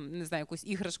 наприклад, там, не знаю, якусь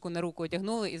іграшку на руку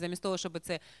одягнули, і замість того, щоб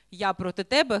це я проти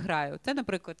тебе граю, це,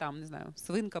 наприклад, там, не знаю,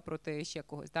 свинка проти ще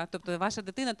когось, так? Тобто ваша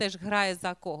дитина теж грає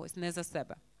за когось, не за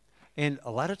себе. And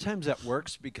a lot of times that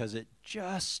works because it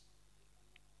just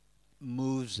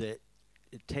moves it.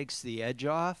 It takes the edge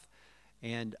off,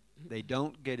 and they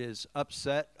don't get as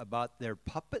upset about their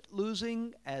puppet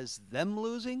losing as them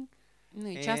losing.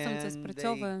 Ну, і часом це And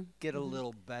спрацьовує. they get a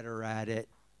little better at it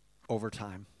over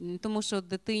time. Тому що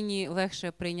дитині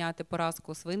легше прийняти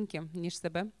поразку свинки, ніж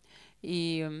себе.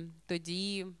 І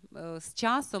тоді з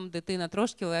часом дитина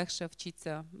трошки легше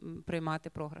вчиться приймати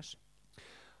програш.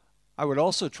 I would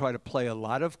also try to play a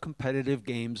lot of competitive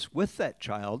games with that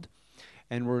child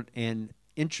and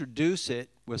introduce it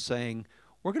with saying,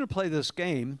 we're going to play this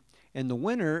game, and the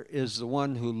winner is the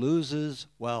one who loses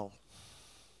well,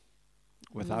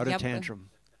 without a tantrum.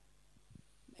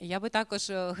 Я би також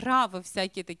грав у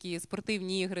всякі такі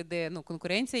спортивні ігри, де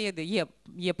конкуренція є, де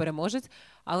є переможець,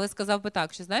 але сказав би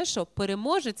так, що знаєш що,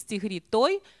 переможець в цій грі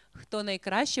той, хто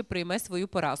найкраще прийме свою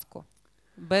поразку,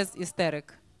 без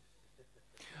істерик.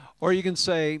 Or you can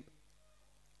say,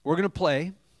 we're going to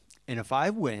play, and if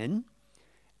I win,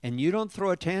 and you don't throw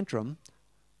a tantrum,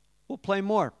 we'll play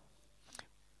more.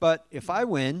 But if I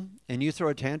win, and you throw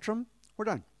a tantrum, we're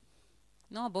done.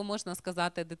 Ну, або можна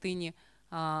сказати дитині,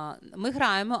 ми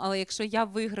граємо, але якщо я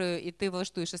виграю і ти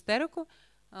влаштуєш істерику,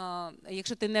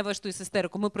 якщо ти не влаштуєш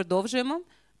істерику, ми продовжуємо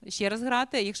ще раз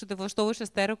грати, якщо ти влаштовуєш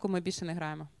істерику, ми більше не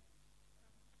граємо.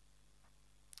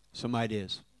 Some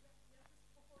ideas.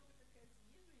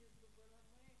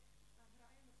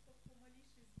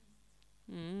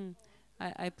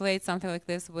 I played something like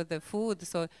this with the food,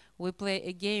 so we play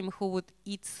a game who would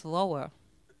eat slower.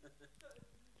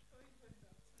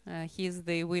 He's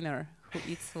the winner who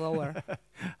eats slower.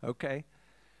 Okay.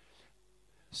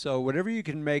 So whatever you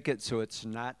can make it so it's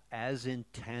not as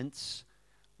intense,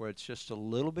 where it's just a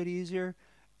little bit easier,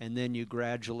 and then you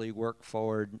gradually work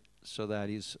forward so that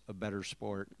he's a better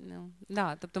sport.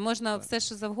 Да, тобто можна все,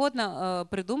 що завгодно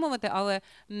придумувати, але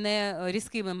не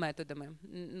різкими методами.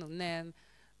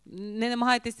 Не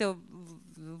намагайтеся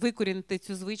викорінити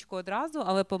цю звичку одразу,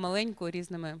 але помаленьку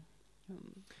різними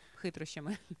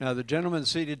хитрощами. Now the gentleman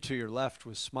seated to your left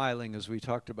was smiling as we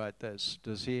talked about this.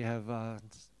 Does he have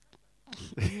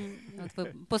От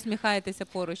ви посміхаєтеся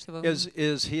поруч.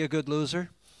 Is he a good loser?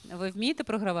 Ви вмієте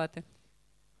програвати?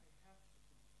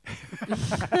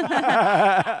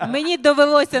 Мені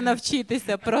довелося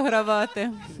навчитися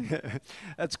програвати.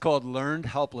 That's called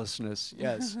learned helplessness.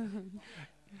 Yes.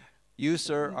 You,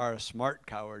 sir, are a smart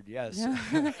coward. Yes.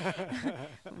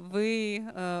 Ви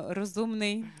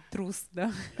розумний трус,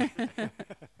 да?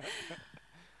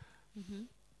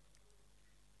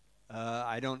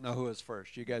 I don't know who is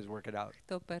first. You guys work it out.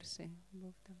 Хто перший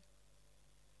був там?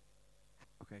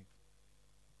 Okay.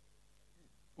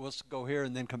 We'll go here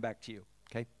and then come back to you.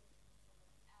 Okay.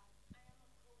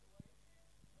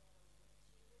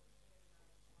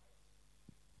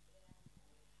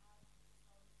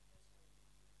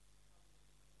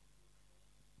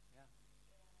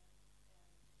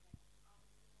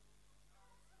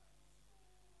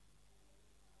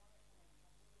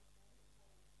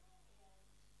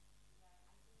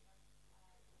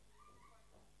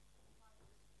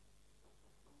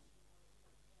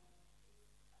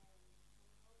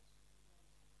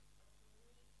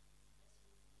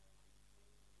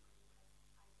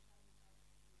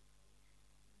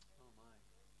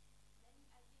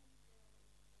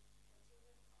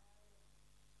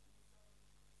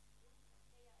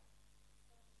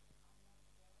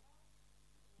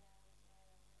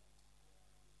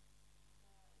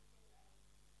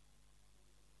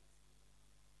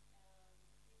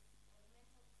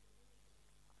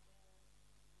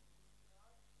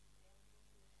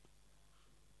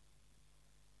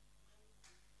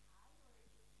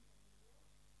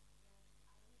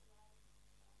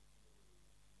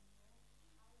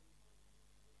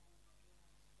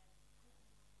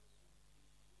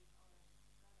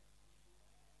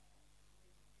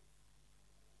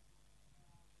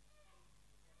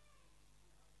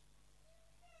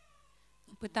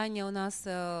 Питання у нас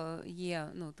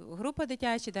є група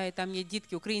дитяча, да, і там є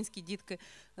дітки, українські дітки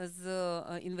з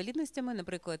інвалідностями,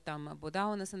 наприклад, там або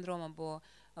Дауна синдром, або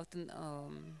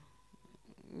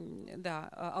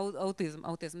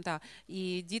аутизм, так.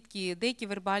 І дітки деякі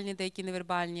вербальні, деякі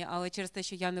невербальні, але через те,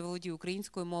 що я не володію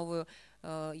українською мовою,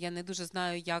 я не дуже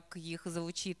знаю, як їх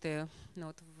залучити.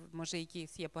 Може,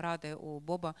 якісь є поради у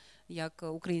Боба, як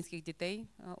українських дітей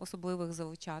особливих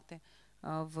залучати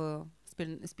в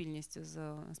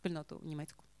спільноту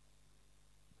німецьку.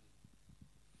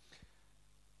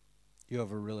 You have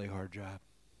a really hard job.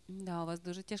 Да, у вас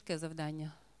дуже тяжке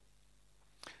завдання.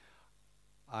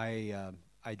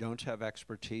 I don't have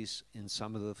expertise in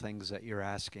some of the things that you're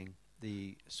asking,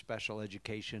 the special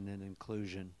education and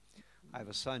inclusion. I have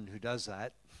a son who does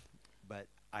that, but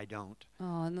I don't.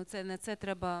 Це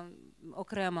треба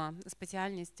окрема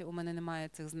спеціальність, у мене немає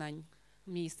цих знань.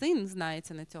 Мій син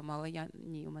знається на цьому, але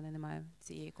у мене немає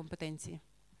цієї компетенції.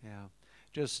 Yeah.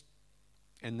 Just,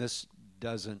 and this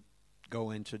doesn't go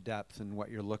into depth in what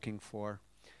you're looking for,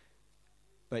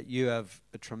 but you have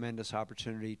a tremendous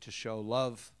opportunity to show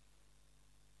love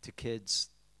to kids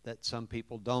that some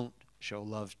people don't show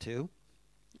love to.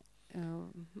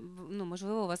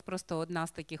 Можливо, у вас просто одна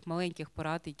з таких маленьких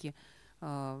порад, які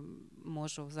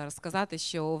можу зараз сказати,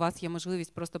 що у вас є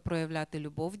можливість просто проявляти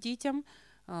любов дітям.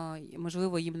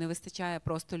 Можливо, їм не вистачає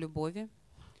просто любові.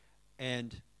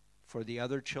 And for the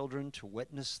other children to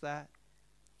witness that.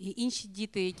 І інші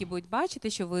діти, які будуть бачити,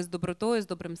 що ви з добротою, з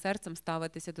добрим серцем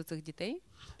ставитеся до цих дітей.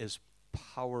 Is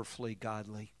powerfully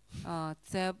godly.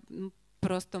 Це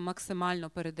просто максимально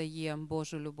передає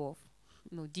Божу любов.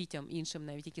 Дітям іншим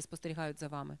навіть, які спостерігають за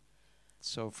вами.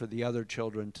 So for the other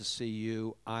children to see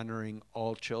you honoring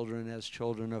all children as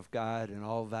children of God and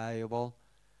all valuable,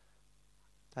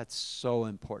 that's so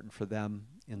important for them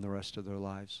in the rest of their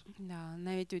lives. Да,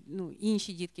 навіть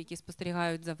інші дітки, які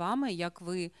спостерігають за вами, як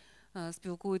ви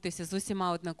спілкуєтеся з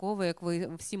усіма однаково, як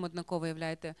ви всім однаково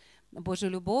являєте Божу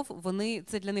любов,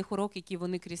 це для них урок, який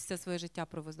вони крізь все своє життя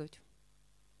проведуть.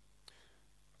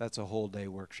 That's a whole day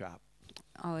workshop.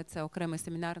 Але це окремий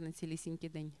семінар на цілісінький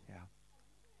день. Yeah.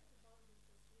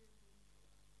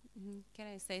 Can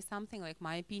I say something, like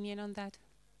my opinion on that?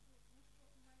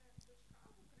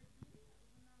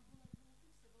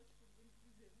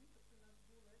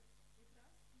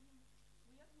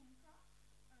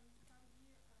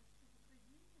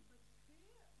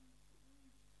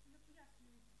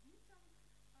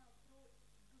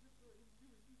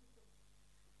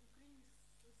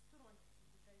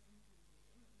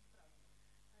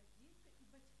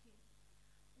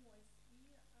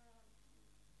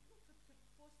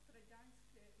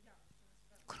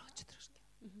 Коротше трошки.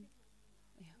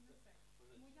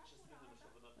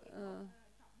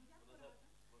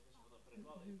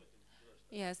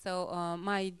 Yeah, so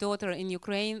my daughter in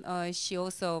Ukraine, she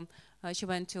also she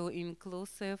went to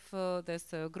inclusive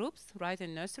groups, right,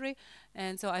 in nursery,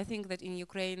 and so I think that in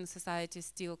Ukraine society is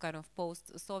still kind of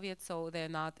post-Soviet, so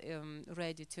they're not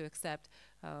ready to accept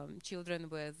children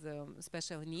with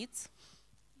special needs.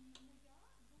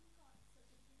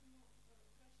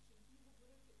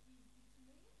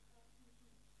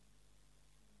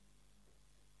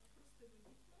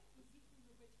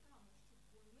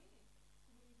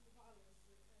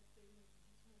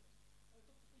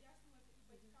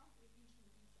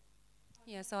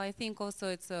 Yeah, so I think also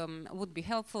it's would be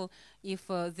helpful if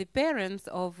the parents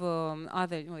of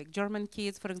other German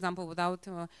kids, for example, without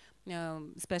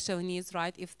special needs,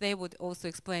 right? If they would also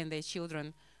explain their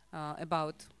children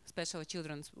about special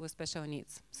children with special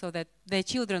needs, so that their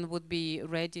children would be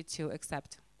ready to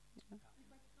accept.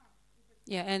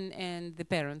 Yeah, and the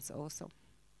parents also.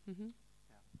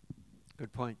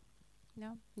 Good point.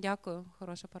 Yeah, дякую,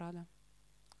 хороша порада.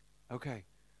 Okay.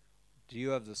 Do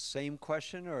you have the same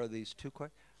question or are these two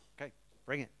questions? Okay,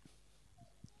 bring it.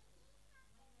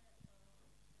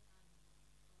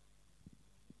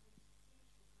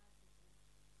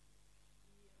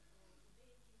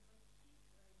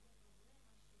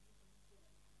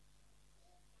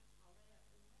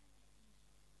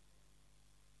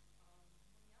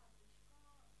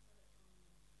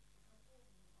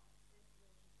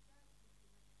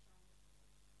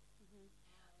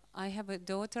 I have a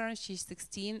daughter, she's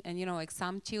 16, and like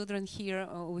some children here,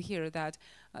 we hear that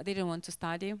they didn't want to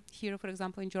study here, for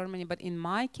example, in Germany, but in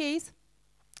my case,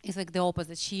 it's like the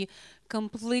opposite. She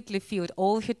completely filled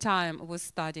all her time with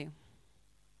study.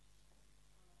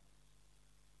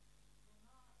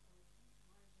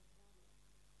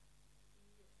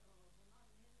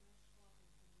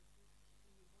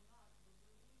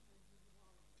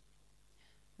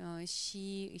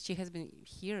 She has been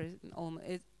here.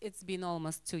 It's been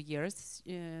almost 2 years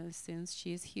since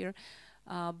she's here.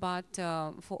 But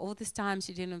for all this time,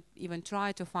 she didn't even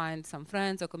try to find some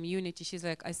friends or community. She's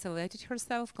like isolated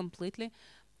herself completely,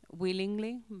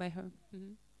 willingly by her.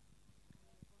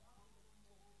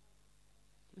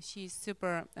 She's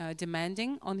super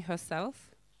demanding on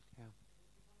herself. Yeah.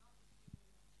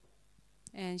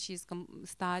 And she's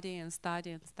study and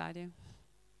study and study.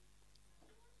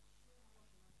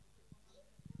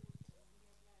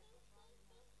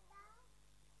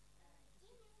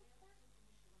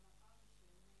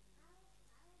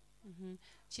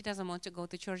 She doesn't want to go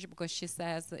to church because she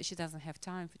says that she doesn't have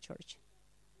time for church.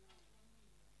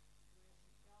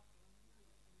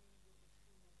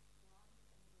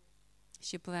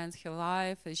 She plans her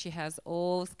life. She has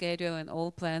all schedule and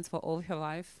all plans for all her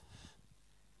life.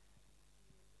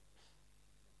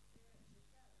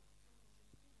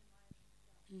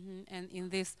 And in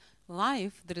this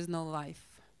life, there is no life.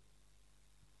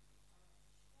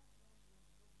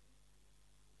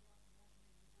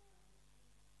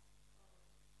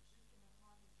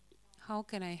 How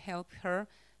can I help her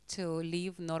to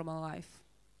live normal life?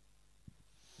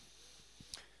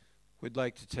 We'd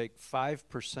like to take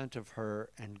 5% of her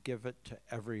and give it to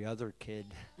every other kid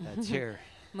that's here.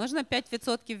 Можна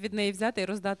 5% від неї взяти і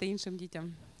роздати іншим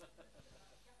дітям?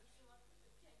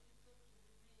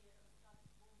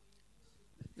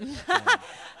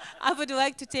 I would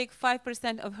like to take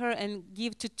 5% of her and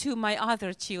give to my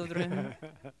other children.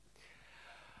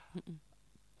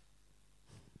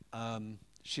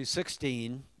 She's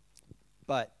 16,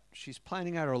 but she's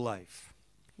planning out her life.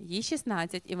 Їй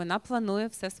 16, і вона планує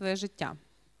все своє життя.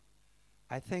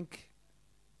 I think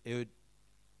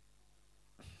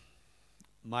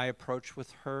my approach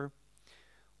with her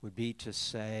would be to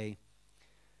say,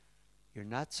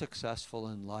 you're not successful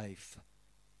in life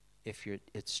if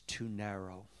it's too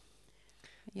narrow.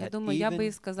 Я думаю, я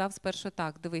би сказав спершу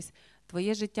так, дивись,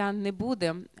 твоє життя не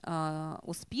буде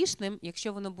успішним,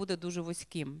 якщо воно буде дуже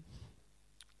вузьким.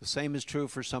 The same is true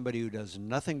for somebody who does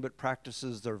nothing but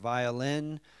practices their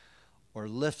violin or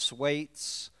lifts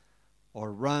weights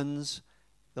or runs.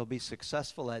 They'll be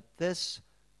successful at this,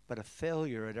 but a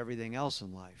failure at everything else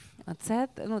in life. Це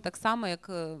так само, як,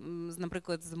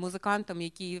 наприклад, з музикантом,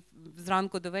 який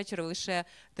зранку до вечора лише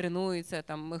тренується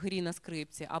там грі на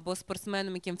скрипці, або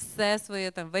спортсменом, яким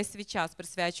весь свій час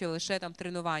присвячує лише там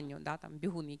тренуванню, там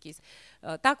бігун якийсь.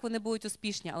 Так вони будуть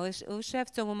успішні, але лише в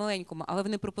цьому маленькому, але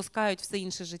вони пропускають все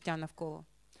інше життя навколо.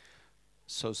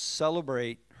 So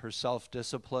celebrate her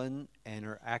self-discipline and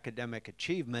her academic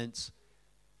achievements,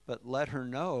 but let her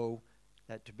know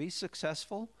that to be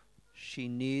successful, she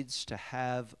needs to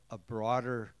have a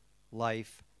broader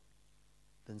life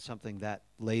than something that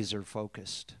laser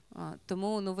focused.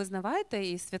 Тому визнавайте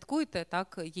і святкуйте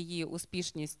так її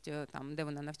успішність, там де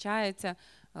вона навчається,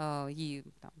 її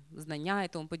там знання і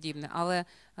тому подібне, але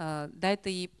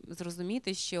дайте їй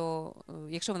зрозуміти, що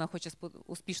якщо вона хоче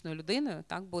успішною людиною,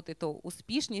 так бути, то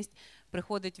успішність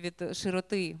приходить від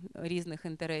широти різних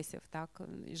інтересів, так?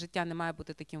 Життя не має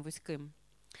бути таким вузьким.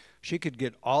 She could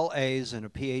get all A's and a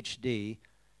PhD,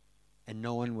 and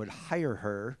no one would hire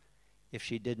her if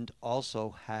she didn't also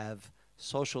have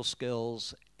social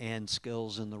skills and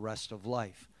skills in the rest of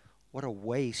life. What a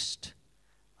waste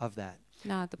of that.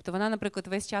 Тобто вона, наприклад,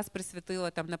 весь час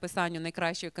присвятила там написанню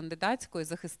найкращої кандидатської,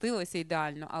 захистилася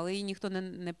ідеально, але її ніхто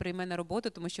не прийме на роботу,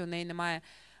 тому що в неї немає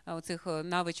оцих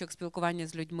навичок спілкування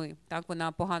з людьми. Так,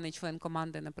 вона поганий член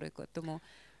команди, наприклад. Тому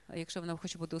якщо вона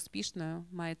хоче бути успішною,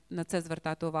 має на це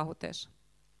звертати увагу теж.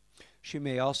 She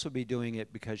may also be doing it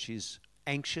because she's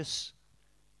anxious,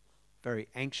 very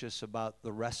anxious about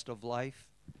the rest of life.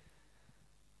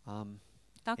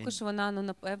 Також вона,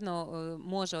 напевно,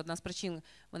 може, одна з причин,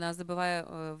 вона забиває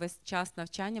весь час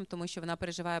навчанням, тому що вона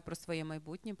переживає про своє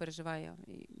майбутнє, переживає,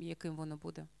 яким воно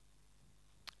буде.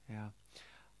 Yeah.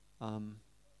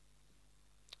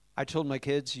 I told my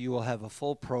kids, you will have a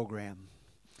full program.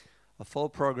 A full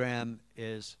program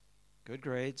is good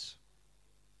grades,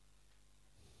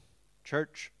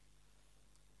 church,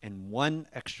 and one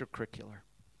extracurricular.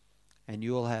 And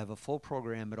you will have a full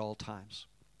program at all times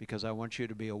because I want you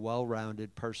to be a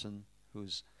well-rounded person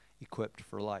who's equipped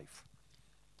for life.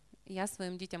 Я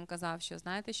своїм дітям казав, що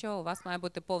знаєте що, у вас має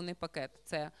бути повний пакет.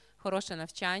 Це хороше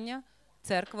навчання,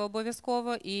 церква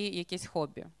обов'язково і якесь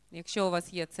хобі. Якщо у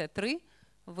вас є це три,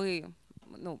 ви,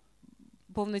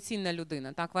 повноцінна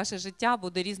людина. Так, ваше життя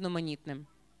буде різноманітним.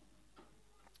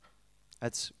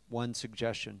 That's one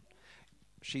suggestion.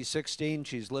 She's 16,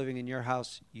 she's living in your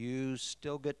house. You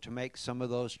still get to make some of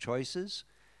those choices.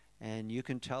 And you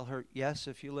can tell her, yes,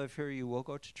 if you live here, you will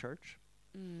go to church.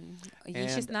 Їй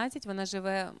And- 16, вона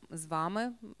живе з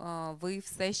вами, ви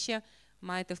все ще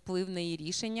маєте вплив на її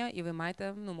рішення, і ви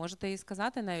маєте, можете їй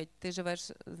сказати навіть, ти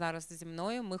живеш зараз зі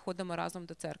мною, ми ходимо разом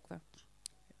до церкви.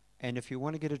 And if you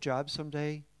want to get a job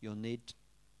someday, you'll need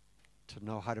to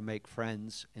know how to make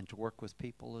friends and to work with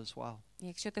people as well.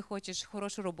 Якщо ти хочеш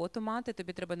хорошу роботу мати,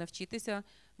 тобі треба навчитися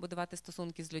будувати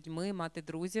стосунки з людьми, мати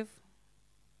друзів.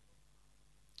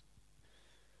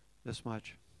 This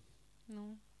much.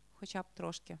 Хоча б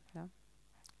трошки, да.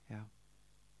 Yeah.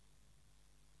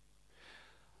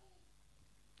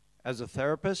 As a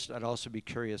therapist, I'd also be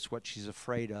curious what she's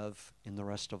afraid of in the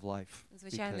rest of life.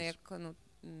 Звичайно, Because- як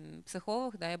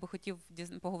психолог, да, я би хотів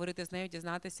поговорити з нею,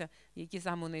 дізнатися, які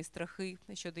саме у неї страхи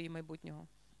щодо її майбутнього.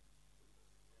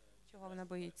 Чого вона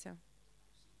боїться?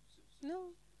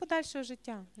 Подальшого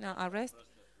життя. А рест?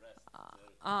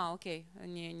 Окей.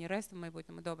 Ні, рест в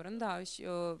майбутньому. Добре.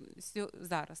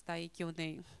 Зараз, які у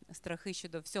неї страхи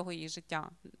щодо всього її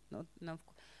життя.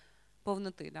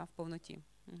 Повноти, да, в повноті.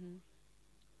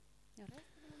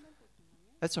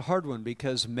 That's a hard one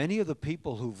because many of the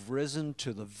people who've risen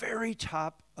to the very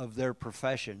top of their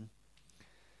profession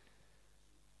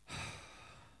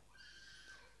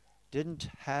didn't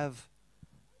have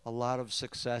a lot of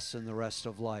success in the rest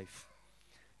of life.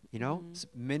 You know,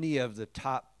 many of the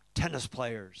top tennis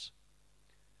players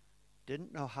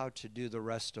didn't know how to do the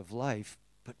rest of life,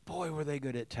 but boy, were they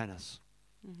good at tennis.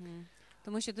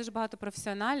 Тому що дуже багато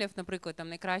професіоналів, наприклад, там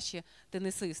найкращі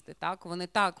тенісисти,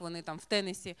 вони там в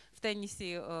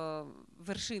тенісі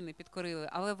вершини підкорили,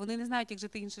 але вони не знають, як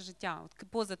жити інше життя. От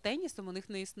поза тенісом у них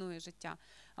не існує життя,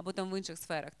 або там в інших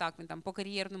сферах. Так, він там по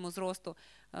кар'єрному зросту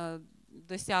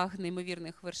досяг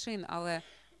неймовірних вершин, але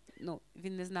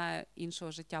він не знає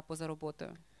іншого життя поза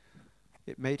роботою.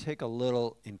 It may take a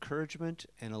little encouragement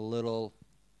and a little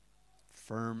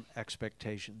firm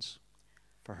expectations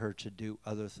for her to do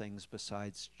other things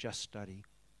besides just study.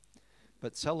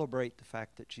 But celebrate the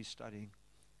fact that she's studying.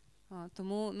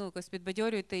 Тому якось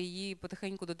підбадьорюйте її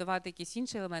потихеньку додавати якісь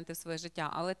інші елементи в своє життя,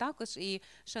 але також і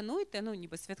шануйте,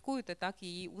 ніби святкуйте так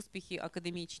її успіхи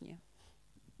академічні.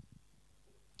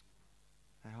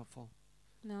 Helpful?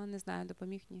 Не знаю,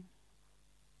 допоміг ні.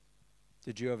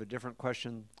 Did you have a different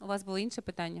question, У вас було інше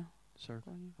питання? sir?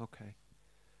 Okay.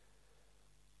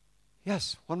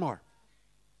 Yes, one more.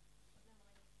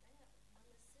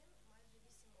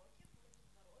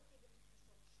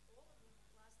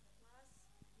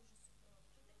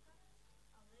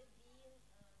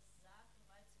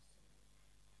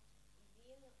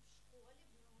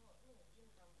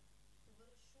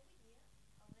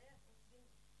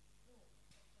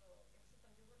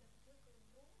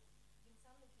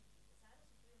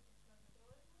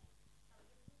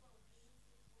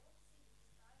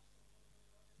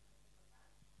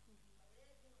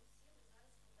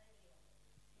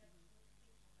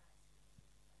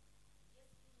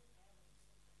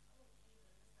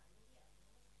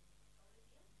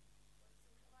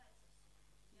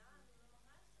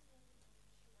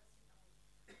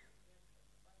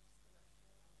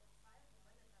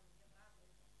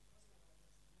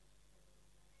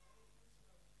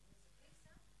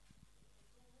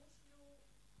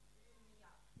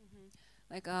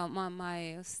 Like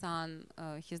my son,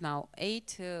 he's now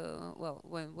 8. Well,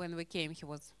 when we came, he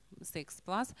was 6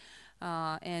 plus,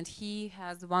 and he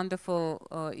has wonderful.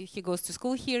 He goes to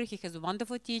school here. He has a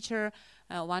wonderful teacher,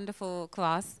 a wonderful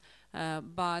class,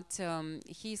 but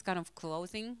he's kind of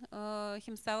closing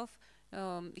himself.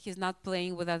 He's not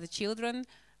playing with other children.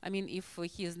 I mean, if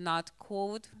he is not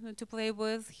called to play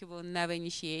with, he will never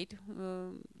initiate,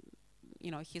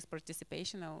 his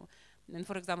participation. And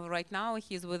for example, right now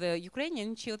he's with the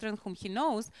Ukrainian children whom he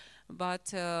knows, but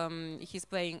he's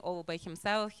playing all by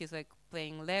himself. He's like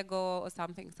playing Lego or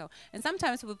something. So, and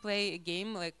sometimes we play a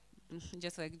game like,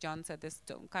 just like John said, this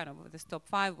kind of this top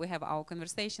 5. We have our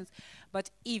conversations,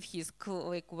 but if he's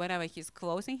whenever he's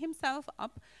closing himself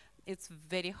up, it's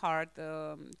very hard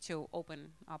to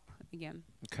open up again.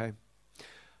 Okay.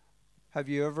 Have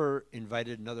you ever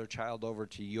invited another child over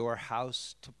to your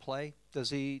house to play? Does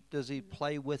he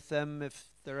play with them if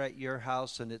they're at your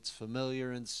house and it's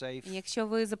familiar and safe? Якщо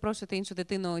ви запрошуєте іншу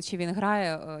дитину, чи він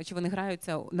грає, чи вони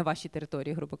граються на вашій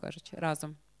території, грубо кажучи,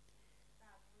 разом?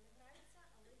 Так, вони граються,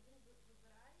 але він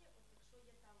вибирає, якщо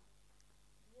є там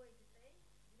 2 дітей,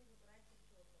 він вибирає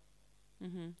тільки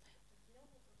одного.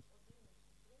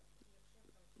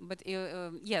 But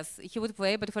yes, he would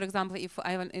play. But for example, if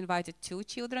I invited 2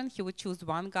 children, he would choose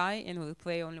one guy and would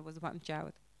play only with one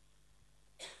child.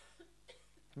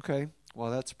 Okay. Well,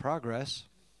 that's progress.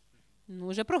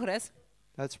 Уже прогрес.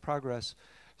 That's progress.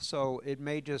 So it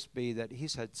may just be that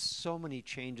he's had so many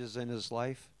changes in his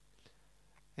life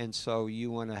And so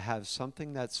you want to have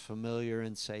something that's familiar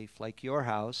and safe, like your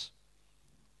house,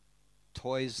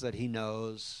 toys that he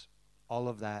knows, all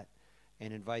of that,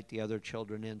 and invite the other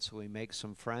children in so we make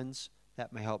some friends.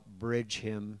 That may help bridge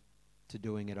him to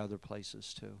doing it other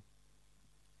places too.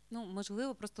 Ну,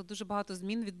 можливо, просто дуже багато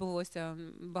змін відбулося,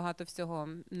 багато всього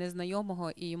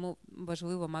незнайомого, і йому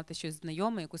важливо мати щось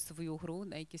знайоме, якусь свою гру,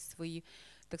 да, якісь свої,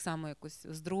 так само якось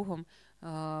з другом,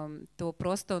 то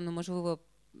просто, ну, можливо,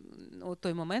 у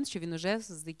той момент, що він уже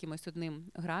з якимось одним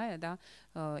грає, да,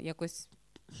 якось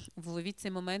вловіть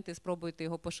цей момент і спробуйте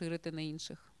його поширити на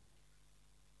інших.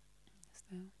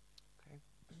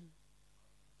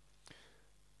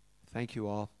 Thank you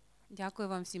all. Дякую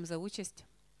вам всім за участь.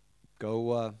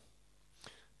 The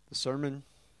sermon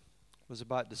was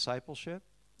about discipleship.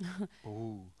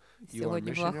 Ooh,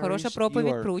 Сьогодні була хороша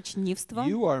проповідь про учнівство.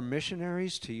 You are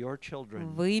missionaries to your children.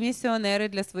 Ви місіонери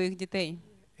для своїх дітей.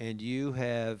 And you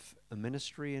have a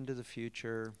ministry into the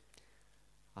future.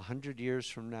 100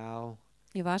 years from now,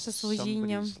 І ваше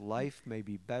служіння, somebody's life may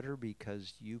be better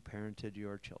because you parented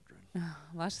your children.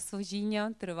 Ваше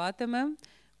служіння триватиме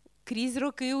крізь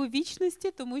роки у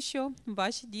вічності, тому що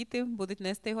ваші діти будуть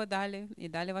нести його далі, і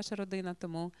далі ваша родина,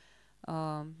 тому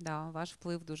да, ваш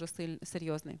вплив дуже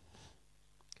серйозний.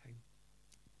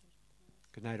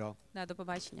 Good night all. Да, до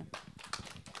побачення.